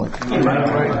sexaholic.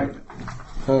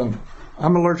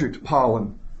 I'm allergic to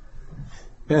pollen,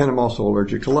 and I'm also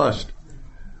allergic to lust.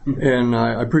 And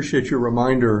I appreciate your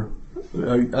reminder.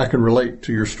 I can relate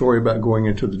to your story about going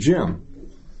into the gym,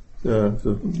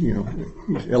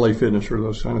 LA Fitness or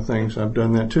those kind of things. I've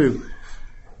done that too.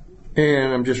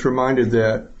 And I'm just reminded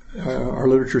that our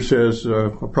literature says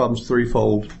a problem's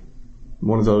threefold.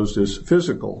 One of those is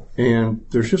physical. And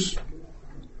there's just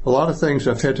a lot of things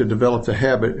I've had to develop the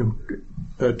habit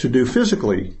to do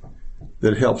physically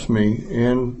that helps me.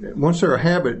 And once they're a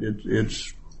habit,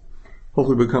 it's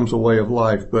hopefully becomes a way of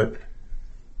life. But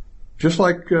just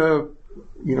like,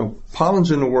 pollen's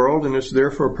in the world and it's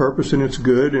there for a purpose and it's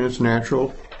good and it's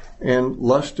natural. And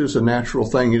lust is a natural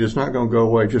thing. It is not going to go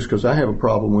away just because I have a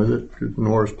problem with it,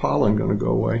 nor is pollen going to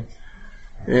go away.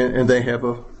 And they have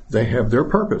their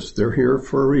purpose. They're here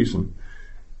for a reason.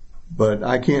 But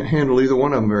I can't handle either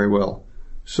one of them very well.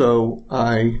 So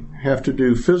I have to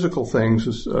do physical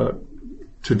things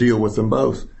to deal with them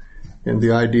both. And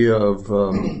the idea of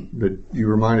that you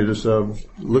reminded us of,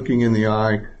 looking in the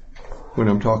eye when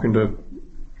I'm talking to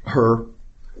her,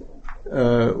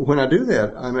 when I do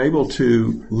that, I'm able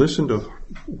to listen to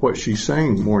what she's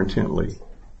saying more intently.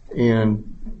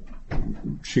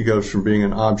 And she goes from being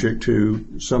an object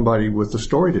to somebody with a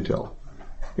story to tell.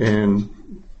 And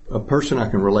a person I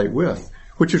can relate with,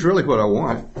 which is really what I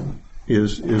want,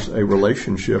 is a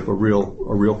relationship, a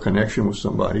real connection with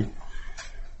somebody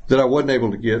that I wasn't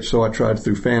able to get, so I tried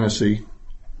through fantasy,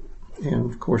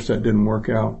 and of course that didn't work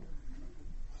out.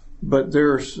 But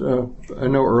there's, I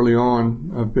know early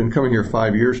on, I've been coming here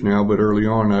 5 years now, but early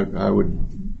on I would,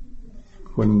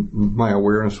 when my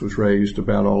awareness was raised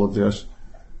about all of this,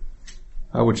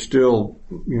 I would still,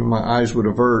 my eyes would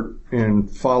avert and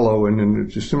follow, and then it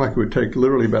just seemed like it would take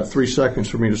literally about 3 seconds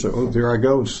for me to say, oh, there I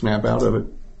go, and snap out of it.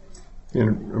 And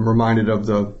I'm reminded of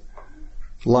the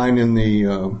line in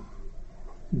the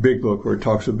Big Book where it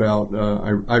talks about,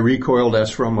 I recoiled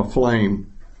as from a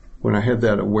flame when I had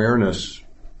that awareness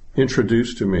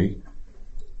introduced to me.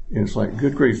 And it's like,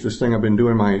 good grief, this thing I've been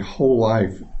doing my whole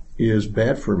life is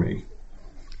bad for me.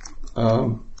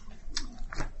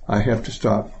 I have to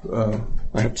stop. And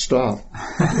I have to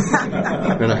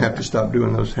stop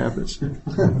doing those habits.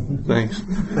 Thanks.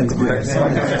 Thanks, Chris.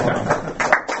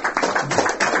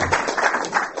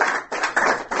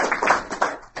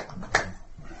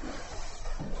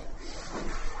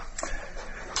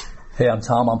 Hey, I'm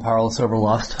Tom. I'm powerless over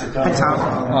lust. Hi,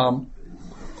 Tom.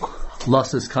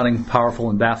 Lust is cunning, powerful,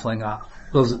 and baffling.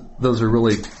 Those are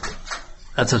really,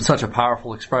 that's such a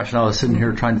powerful expression. I was sitting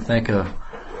here trying to think of,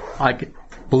 I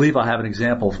believe I have an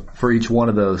example for each one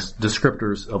of those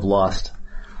descriptors of lust.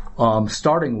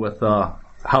 starting with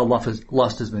how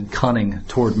lust has been cunning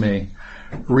toward me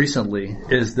recently,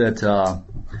 is that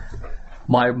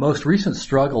my most recent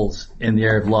struggles in the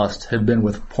area of lust have been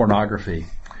with pornography.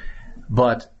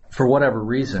 But for whatever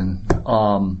reason,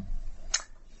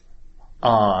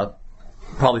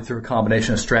 probably through a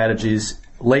combination of strategies,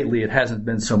 lately it hasn't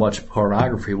been so much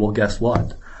pornography. Well, guess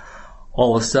what?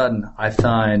 All of a sudden, I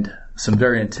find some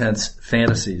very intense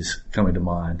fantasies coming to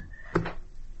mind.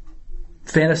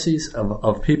 Fantasies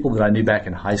of people that I knew back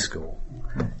in high school,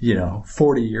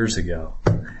 40 years ago.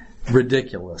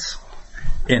 Ridiculous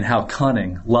in how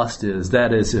cunning lust is.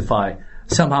 That is, if I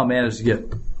somehow manage to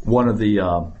get one of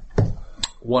the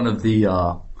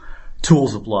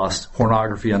tools of lust,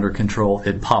 pornography, under control,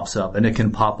 it pops up, and it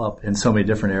can pop up in so many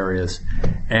different areas.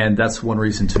 And that's one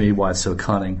reason to me why it's so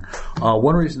cunning.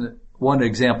 One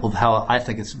example of how I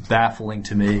think it's baffling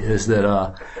to me is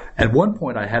that at one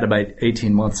point I had about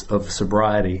 18 months of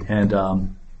sobriety, and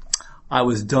I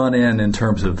was done in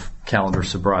terms of calendar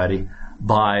sobriety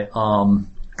by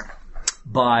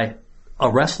a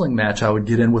wrestling match I would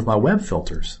get in with my web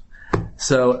filters.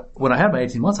 So when I had my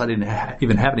 18 months, I didn't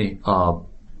even have any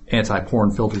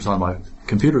anti-porn filters on my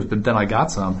computers, but then I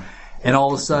got some, and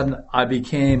all of a sudden I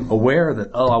became aware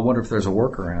that, I wonder if there's a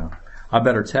workaround. I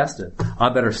better test it. I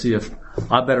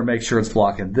better make sure it's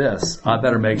blocking this. I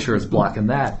better make sure it's blocking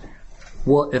that.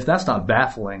 Well, if that's not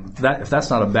baffling, if that's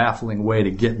not a baffling way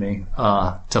to get me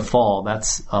to fall,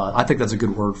 I think that's a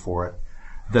good word for it.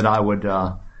 That I would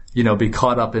be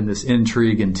caught up in this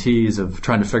intrigue and tease of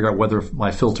trying to figure out whether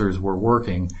my filters were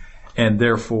working, and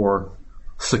therefore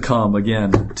succumb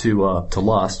again to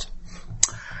lust.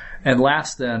 And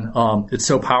last, then, it's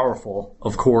so powerful.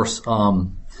 Of course,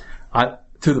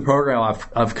 through the program,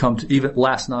 I've come to, even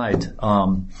last night,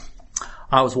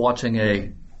 I was watching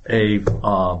a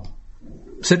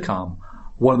sitcom,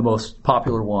 one of the most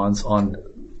popular ones on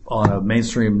a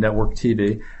mainstream network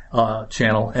TV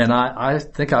channel, and I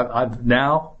think I've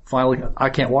now finally, I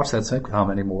can't watch that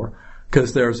sitcom anymore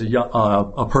because there's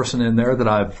a person in there that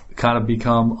I've kind of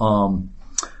become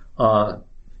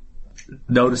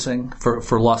noticing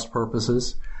for lust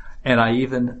purposes, and I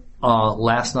even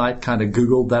last night kind of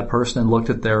Googled that person and looked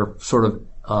at their sort of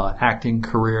acting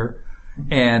career,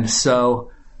 and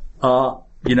so I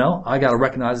got to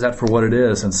recognize that for what it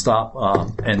is and stop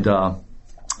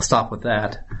with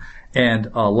that.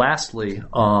 And lastly,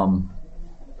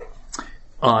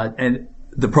 and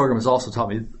the program has also taught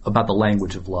me about the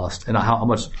language of lust and how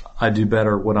much I do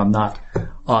better when I'm not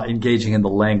engaging in the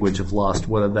language of lust,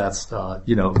 whether that's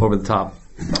over the top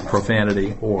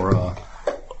profanity or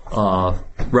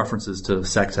references to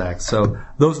sex acts. So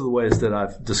those are the ways that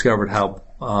I've discovered how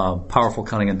powerful,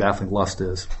 cunning, and baffling lust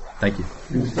is. Thank you.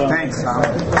 Thanks, Tom.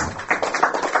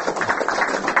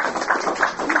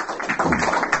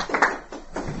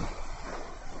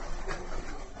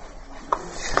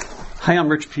 Hi, I'm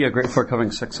Rich P., a grateful recovering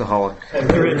sexaholic.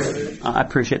 I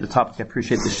appreciate the topic. I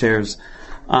appreciate the shares.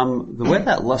 The way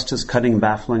that lust is cutting,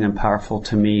 baffling, and powerful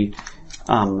to me,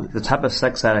 the type of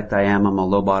sex addict I am, I'm a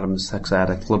low-bottom sex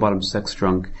addict, low-bottom sex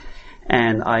drunk,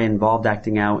 and I involved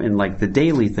acting out in like the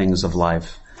daily things of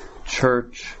life.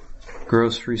 Church,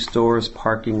 grocery stores,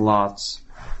 parking lots,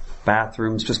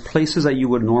 bathrooms, just places that you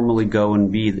would normally go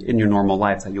and be in your normal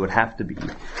life that you would have to be.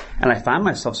 And I find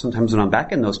myself sometimes when I'm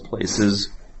back in those places,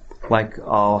 like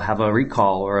I'll have a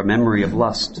recall or a memory of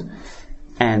lust.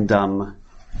 And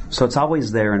so it's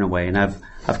always there in a way. And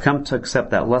I've come to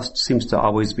accept that lust seems to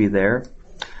always be there.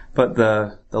 But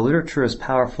the literature is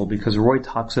powerful because Roy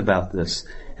talks about this.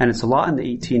 And it's a lot in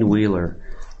the 18-wheeler.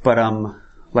 But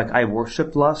like I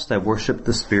worship lust, I worship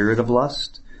the spirit of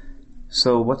lust.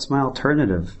 So what's my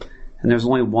alternative? And there's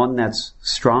only one that's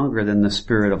stronger than the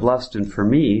spirit of lust. And for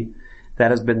me,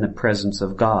 that has been the presence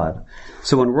of God.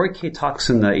 So when Roy K. talks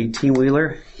in the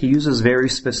 18-wheeler, he uses very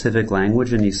specific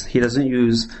language, and he doesn't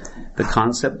use the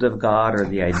concept of God or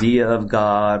the idea of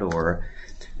God or,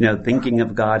 thinking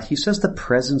of God. He says the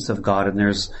presence of God, and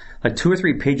there's like 2 or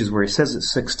 3 pages where he says it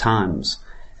 6 times.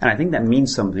 And I think that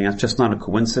means something. That's just not a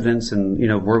coincidence, and,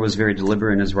 Roy was very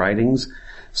deliberate in his writings.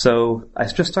 So I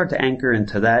just start to anchor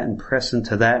into that and press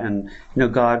into that and,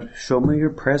 God, show me your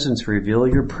presence, reveal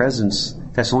your presence.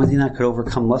 That's the only thing that could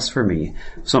overcome lust for me.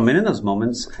 So in those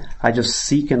moments, I just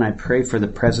seek and I pray for the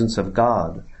presence of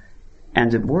God.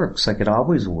 And it works, like it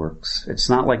always works. It's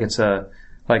not like it's not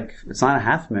a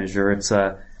half measure. It's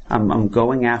I'm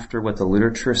going after what the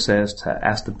literature says to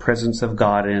ask the presence of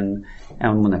God in,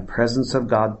 and when the presence of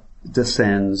God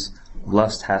descends,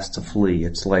 lust has to flee.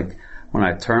 It's like, when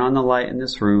I turn on the light in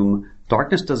this room,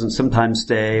 darkness doesn't sometimes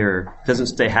stay or doesn't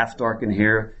stay half dark in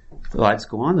here. the lights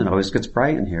go on and it always gets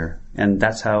bright in here. And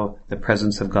that's how the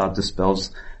presence of God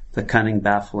dispels the cunning,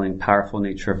 baffling, powerful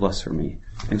nature of lust for me.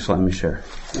 Thanks for letting me share.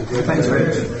 Thanks,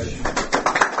 Rich.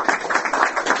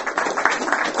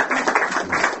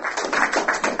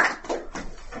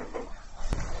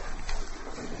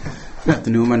 Good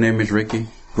afternoon. My name is Ricky.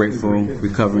 Grateful,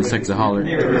 recovering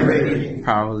sexaholic,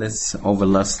 powerless over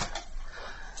lust.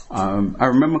 I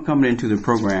remember coming into the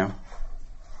program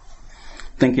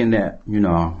thinking that,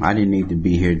 I didn't need to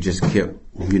be here, just kept,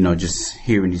 just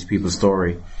hearing these people's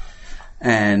story.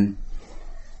 And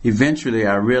eventually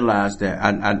I realized that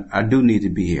I do need to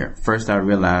be here. First I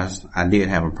realized I did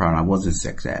have a problem. I was a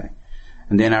sex addict.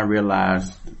 And then I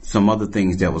realized some other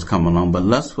things that was coming along. But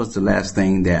lust was the last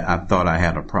thing that I thought I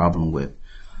had a problem with.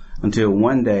 Until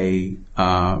one day,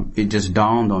 it just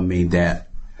dawned on me that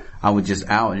I was just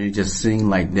out, and it just seemed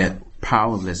like that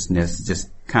powerlessness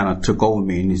just kind of took over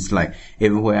me. And it's like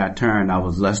everywhere I turned, I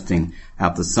was lusting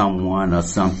after someone or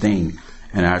something.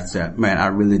 And I said, man, I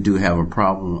really do have a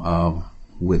problem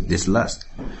with this lust.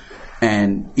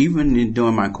 And even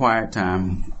during my quiet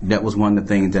time, that was one of the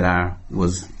things that I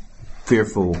was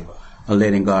fearful of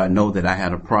letting God know, that I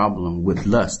had a problem with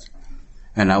lust.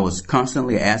 And I was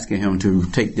constantly asking him to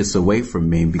take this away from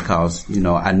me because,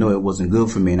 I know it wasn't good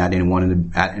for me, and I didn't want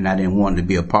it to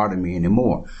be a part of me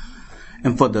anymore.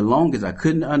 And for the longest, I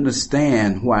couldn't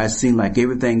understand why it seemed like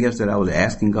everything else that I was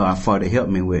asking God for to help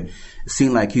me with, it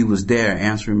seemed like he was there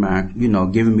answering my,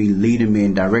 giving me, leading me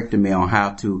and directing me on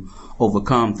how to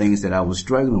overcome things that I was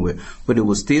struggling with. But it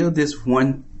was still this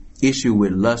one issue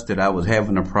with lust that I was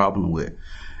having a problem with.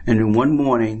 And then one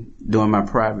morning during my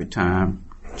private time,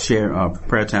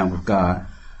 prayer time with God,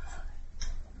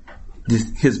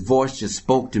 his voice just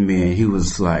spoke to me, and he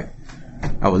was like,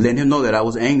 I was letting him know that I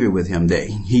was angry with him, that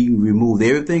he removed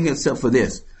everything except for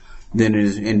this. Then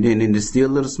in the still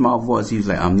little small voice, he was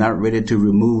like, I'm not ready to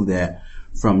remove that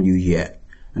from you yet.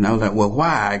 And I was like, well,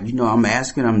 why? I'm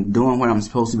asking, I'm doing what I'm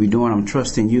supposed to be doing, I'm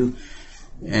trusting you.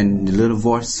 And the little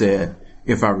voice said,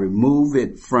 if I remove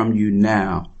it from you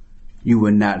now, you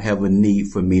will not have a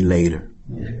need for me later.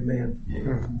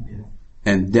 Amen.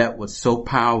 And that was so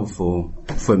powerful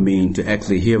for me to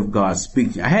actually hear God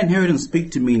speak. I hadn't heard him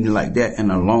speak to me like that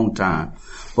in a long time.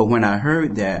 But when I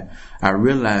heard that, I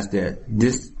realized that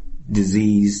this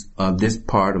disease of this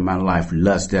part of my life,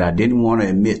 lust, that I didn't want to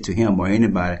admit to him or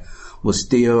anybody, was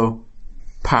still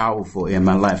powerful in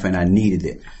my life, and I needed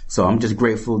it. So I'm just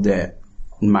grateful that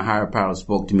my higher power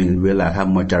spoke to me and realized how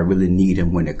much I really need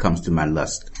him when it comes to my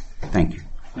lust. Thank you.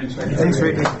 Thanks, Ricky. Thanks,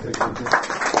 Ricky.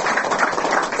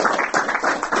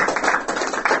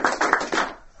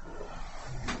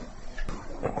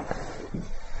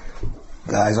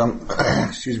 Guys, I'm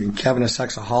Kevin, a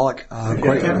sexaholic.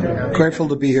 Grateful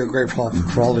to be here. Grateful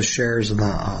for all the shares and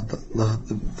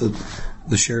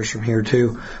the shares from here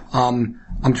too. I'm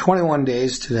 21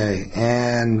 days today,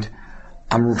 and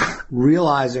I'm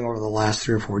realizing over the last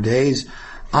 3 or 4 days,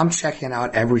 I'm checking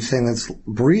out everything that's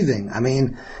breathing. I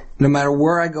mean, no matter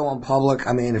where I go in public,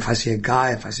 if I see a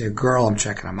guy, if I see a girl, I'm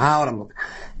checking them out.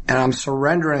 And I'm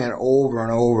surrendering it over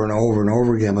and over and over and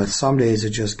over again. But some days it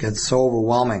just gets so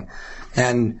overwhelming.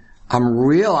 And I'm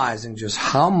realizing just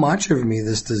how much of me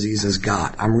this disease has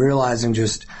got. I'm realizing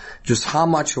just how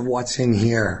much of what's in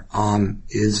here,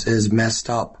 is messed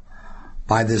up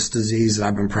by this disease that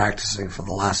I've been practicing for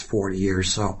the last 40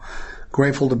 years. So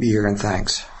grateful to be here, and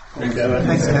thanks. Thanks, Kevin.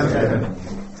 Thanks, Kevin.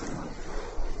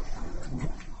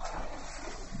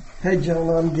 Hey,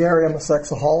 gentlemen, I'm Gary. I'm a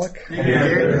sexaholic.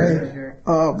 Hey.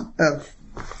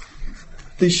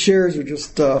 These shares are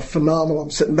just phenomenal.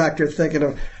 I'm sitting back there thinking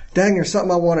of, dang, there's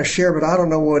something I want to share, but I don't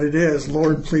know what it is.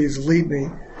 Lord, please lead me.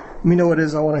 Let me know what it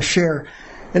is I want to share.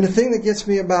 And the thing that gets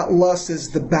me about lust is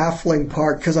the baffling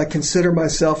part, because I consider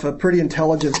myself a pretty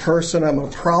intelligent person. I'm a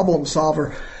problem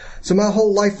solver. So my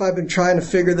whole life I've been trying to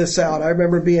figure this out. I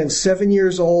remember being 7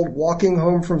 years old, walking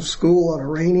home from school on a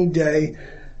rainy day.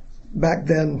 Back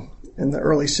then, in the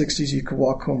early 60s, you could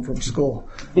walk home from school.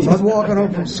 So I was walking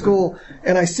home from school,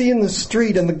 and I see in the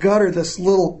street, in the gutter, this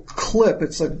little clip.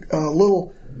 It's a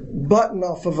little button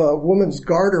off of a woman's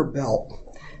garter belt.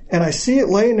 And I see it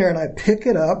laying there, and I pick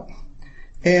it up,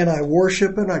 and I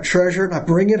worship it, and I treasure it, and I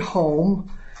bring it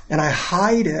home, and I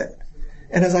hide it.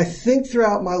 And as I think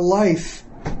throughout my life,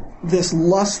 this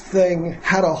lust thing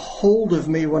had a hold of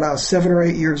me when I was 7 or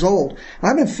 8 years old.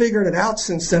 I've been figuring it out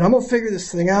since then. I'm going to figure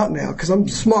this thing out now because I'm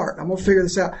smart. I'm going to figure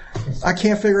this out. I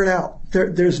can't figure it out.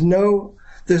 There's no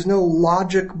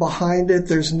logic behind it.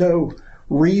 There's no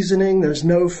reasoning. There's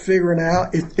no figuring out.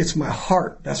 It's my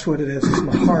heart. That's what it is. It's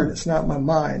my heart. It's not my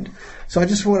mind. So I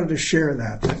just wanted to share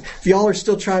that. If y'all are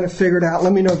still trying to figure it out,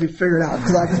 let me know if you figured it out,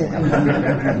 because I can't.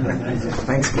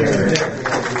 Thanks, Gary.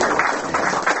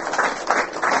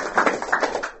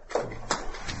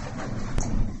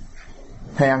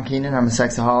 Hey, I'm Keenan. I'm a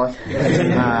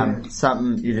sexaholic.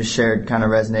 Something you just shared kind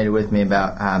of resonated with me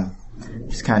about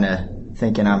just kind of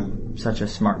thinking I'm such a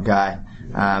smart guy.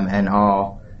 And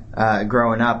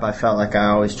growing up, I felt like I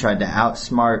always tried to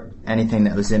outsmart anything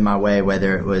that was in my way,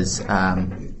 whether it was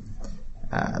like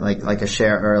a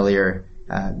share earlier,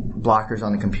 blockers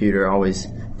on the computer, always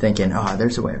thinking, oh,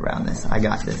 there's a way around this. I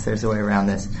got this. There's a way around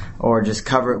this. Or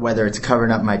just whether it's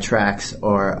covering up my tracks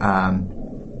or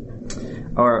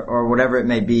whatever it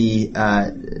may be,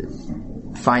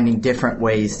 finding different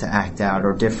ways to act out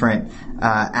or different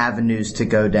avenues to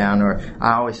go down. Or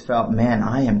I always felt, man,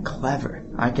 I am clever.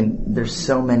 There's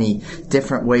so many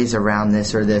different ways around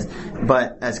this or this.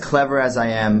 But as clever as I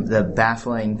am, the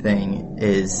baffling thing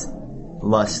is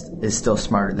lust is still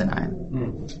smarter than I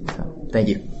am. So, thank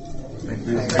you.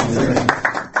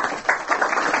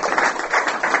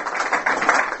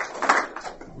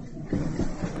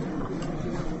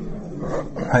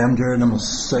 Hi, I'm Jared. I'm a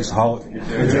sexaholic.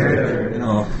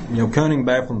 Cunning,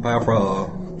 Baffling,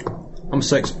 powerful. I'm a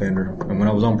sex offender, and when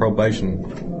I was on probation,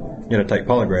 you had to take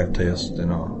polygraph tests, and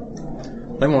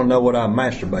they want to know what I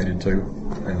masturbated to.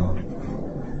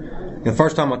 The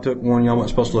first time I took one, y'all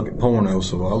wasn't supposed to look at porno,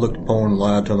 so I looked at porn and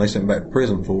lied to them. They sent me back to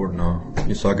prison for it,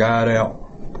 and so I got out,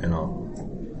 and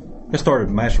I started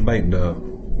masturbating to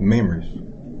memories.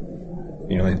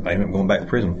 I ended up going back to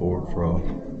prison for it.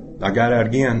 I got out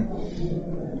again.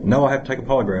 No, I have to take a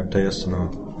polygraph test, and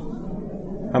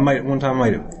I made it one time. I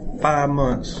made it 5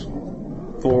 months,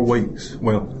 4 weeks,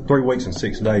 3 weeks and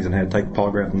 6 days, and had to take the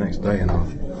polygraph the next day, and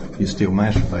you still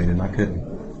masturbated. I couldn't.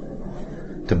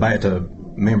 Back to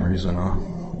memories, and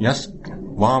yes,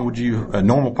 why would you? A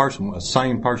normal person, a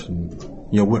sane person,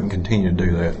 wouldn't continue to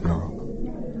do that.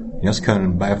 That's kind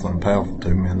of baffling and powerful to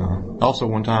me. And also,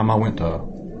 one time when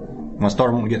I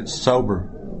started wanting to get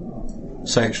sober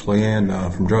sexually and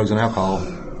from drugs and alcohol,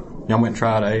 I went and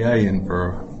tried AA, and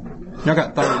I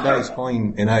got 30 days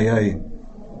clean in AA,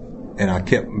 and I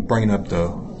kept bringing up I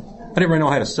didn't really know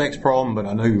I had a sex problem, but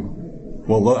I knew,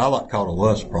 I like to call it a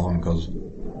lust problem, because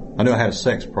I knew I had a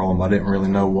sex problem, but I didn't really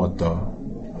know what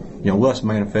lust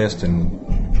manifests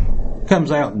and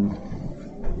comes out, and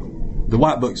the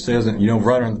white book says that,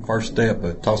 right on the first step,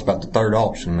 it talks about the third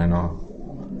option, and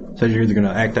says you're either going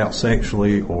to act out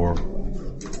sexually or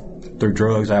through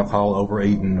drugs, alcohol,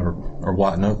 overeating, or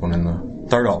white knuckling, and the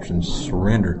third option is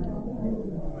surrender.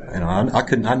 And I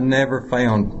didn't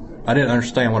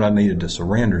understand what I needed to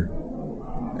surrender.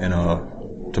 And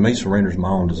to me, surrender is my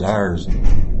own desires.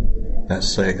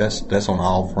 That's on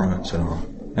all fronts. And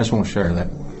I just want to share that.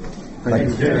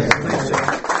 Thank you.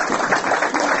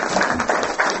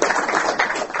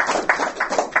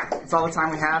 That's all the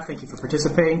time we have. Thank you for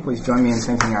participating. Please join me in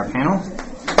thanking our panel.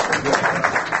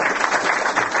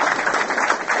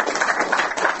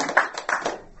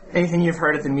 Anything you've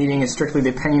heard at the meeting is strictly the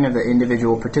opinion of the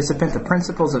individual participant. The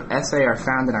principles of SA are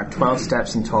found in our 12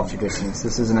 steps and 12 traditions.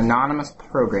 This is an anonymous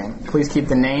program. Please keep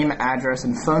the name, address,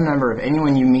 and phone number of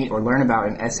anyone you meet or learn about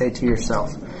in SA to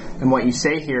yourself. And what you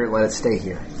say here, let it stay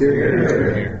here.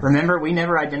 Remember, we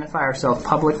never identify ourselves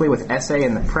publicly with SA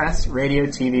in the press, radio,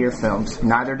 TV, or films.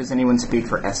 Neither does anyone speak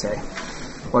for SA.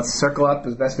 Let's circle up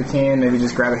as best we can. Maybe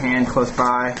just grab a hand close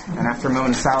by. And after a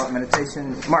moment of silent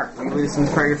meditation, Mark, will you lead us in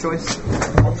the prayer of your choice?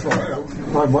 I'm sorry.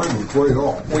 My mind was way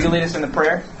off. Will you lead us in the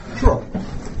prayer? Sure.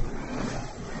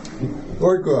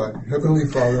 Lord God, Heavenly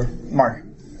Father. Mark,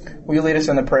 will you lead us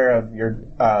in the prayer of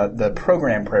the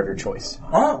program prayer of your choice?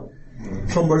 Oh.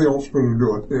 Somebody else better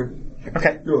do it. Yeah.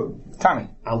 Okay. Good. Tommy.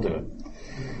 I'll do it.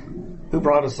 Who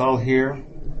brought us all here?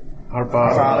 Our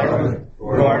Father,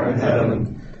 who art in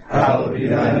heaven, hallowed be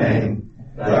thy name.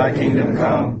 Thy kingdom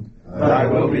come, thy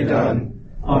will be done,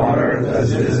 on earth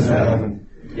as it is in heaven.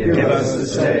 Give us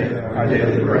this day our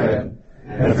daily bread,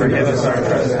 and forgive us our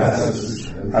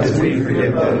trespasses, as we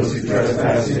forgive those who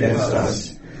trespass against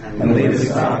us. And lead us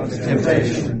not into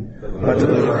temptation, but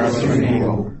deliver us from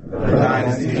evil. For thine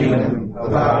is the kingdom, the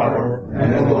power,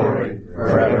 and the glory,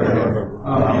 forever and ever.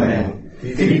 Amen.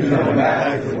 Keep coming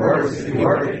back, the works to be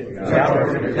working.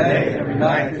 Every day, every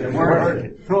night, and work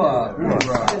it.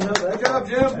 Good job,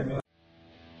 Jim.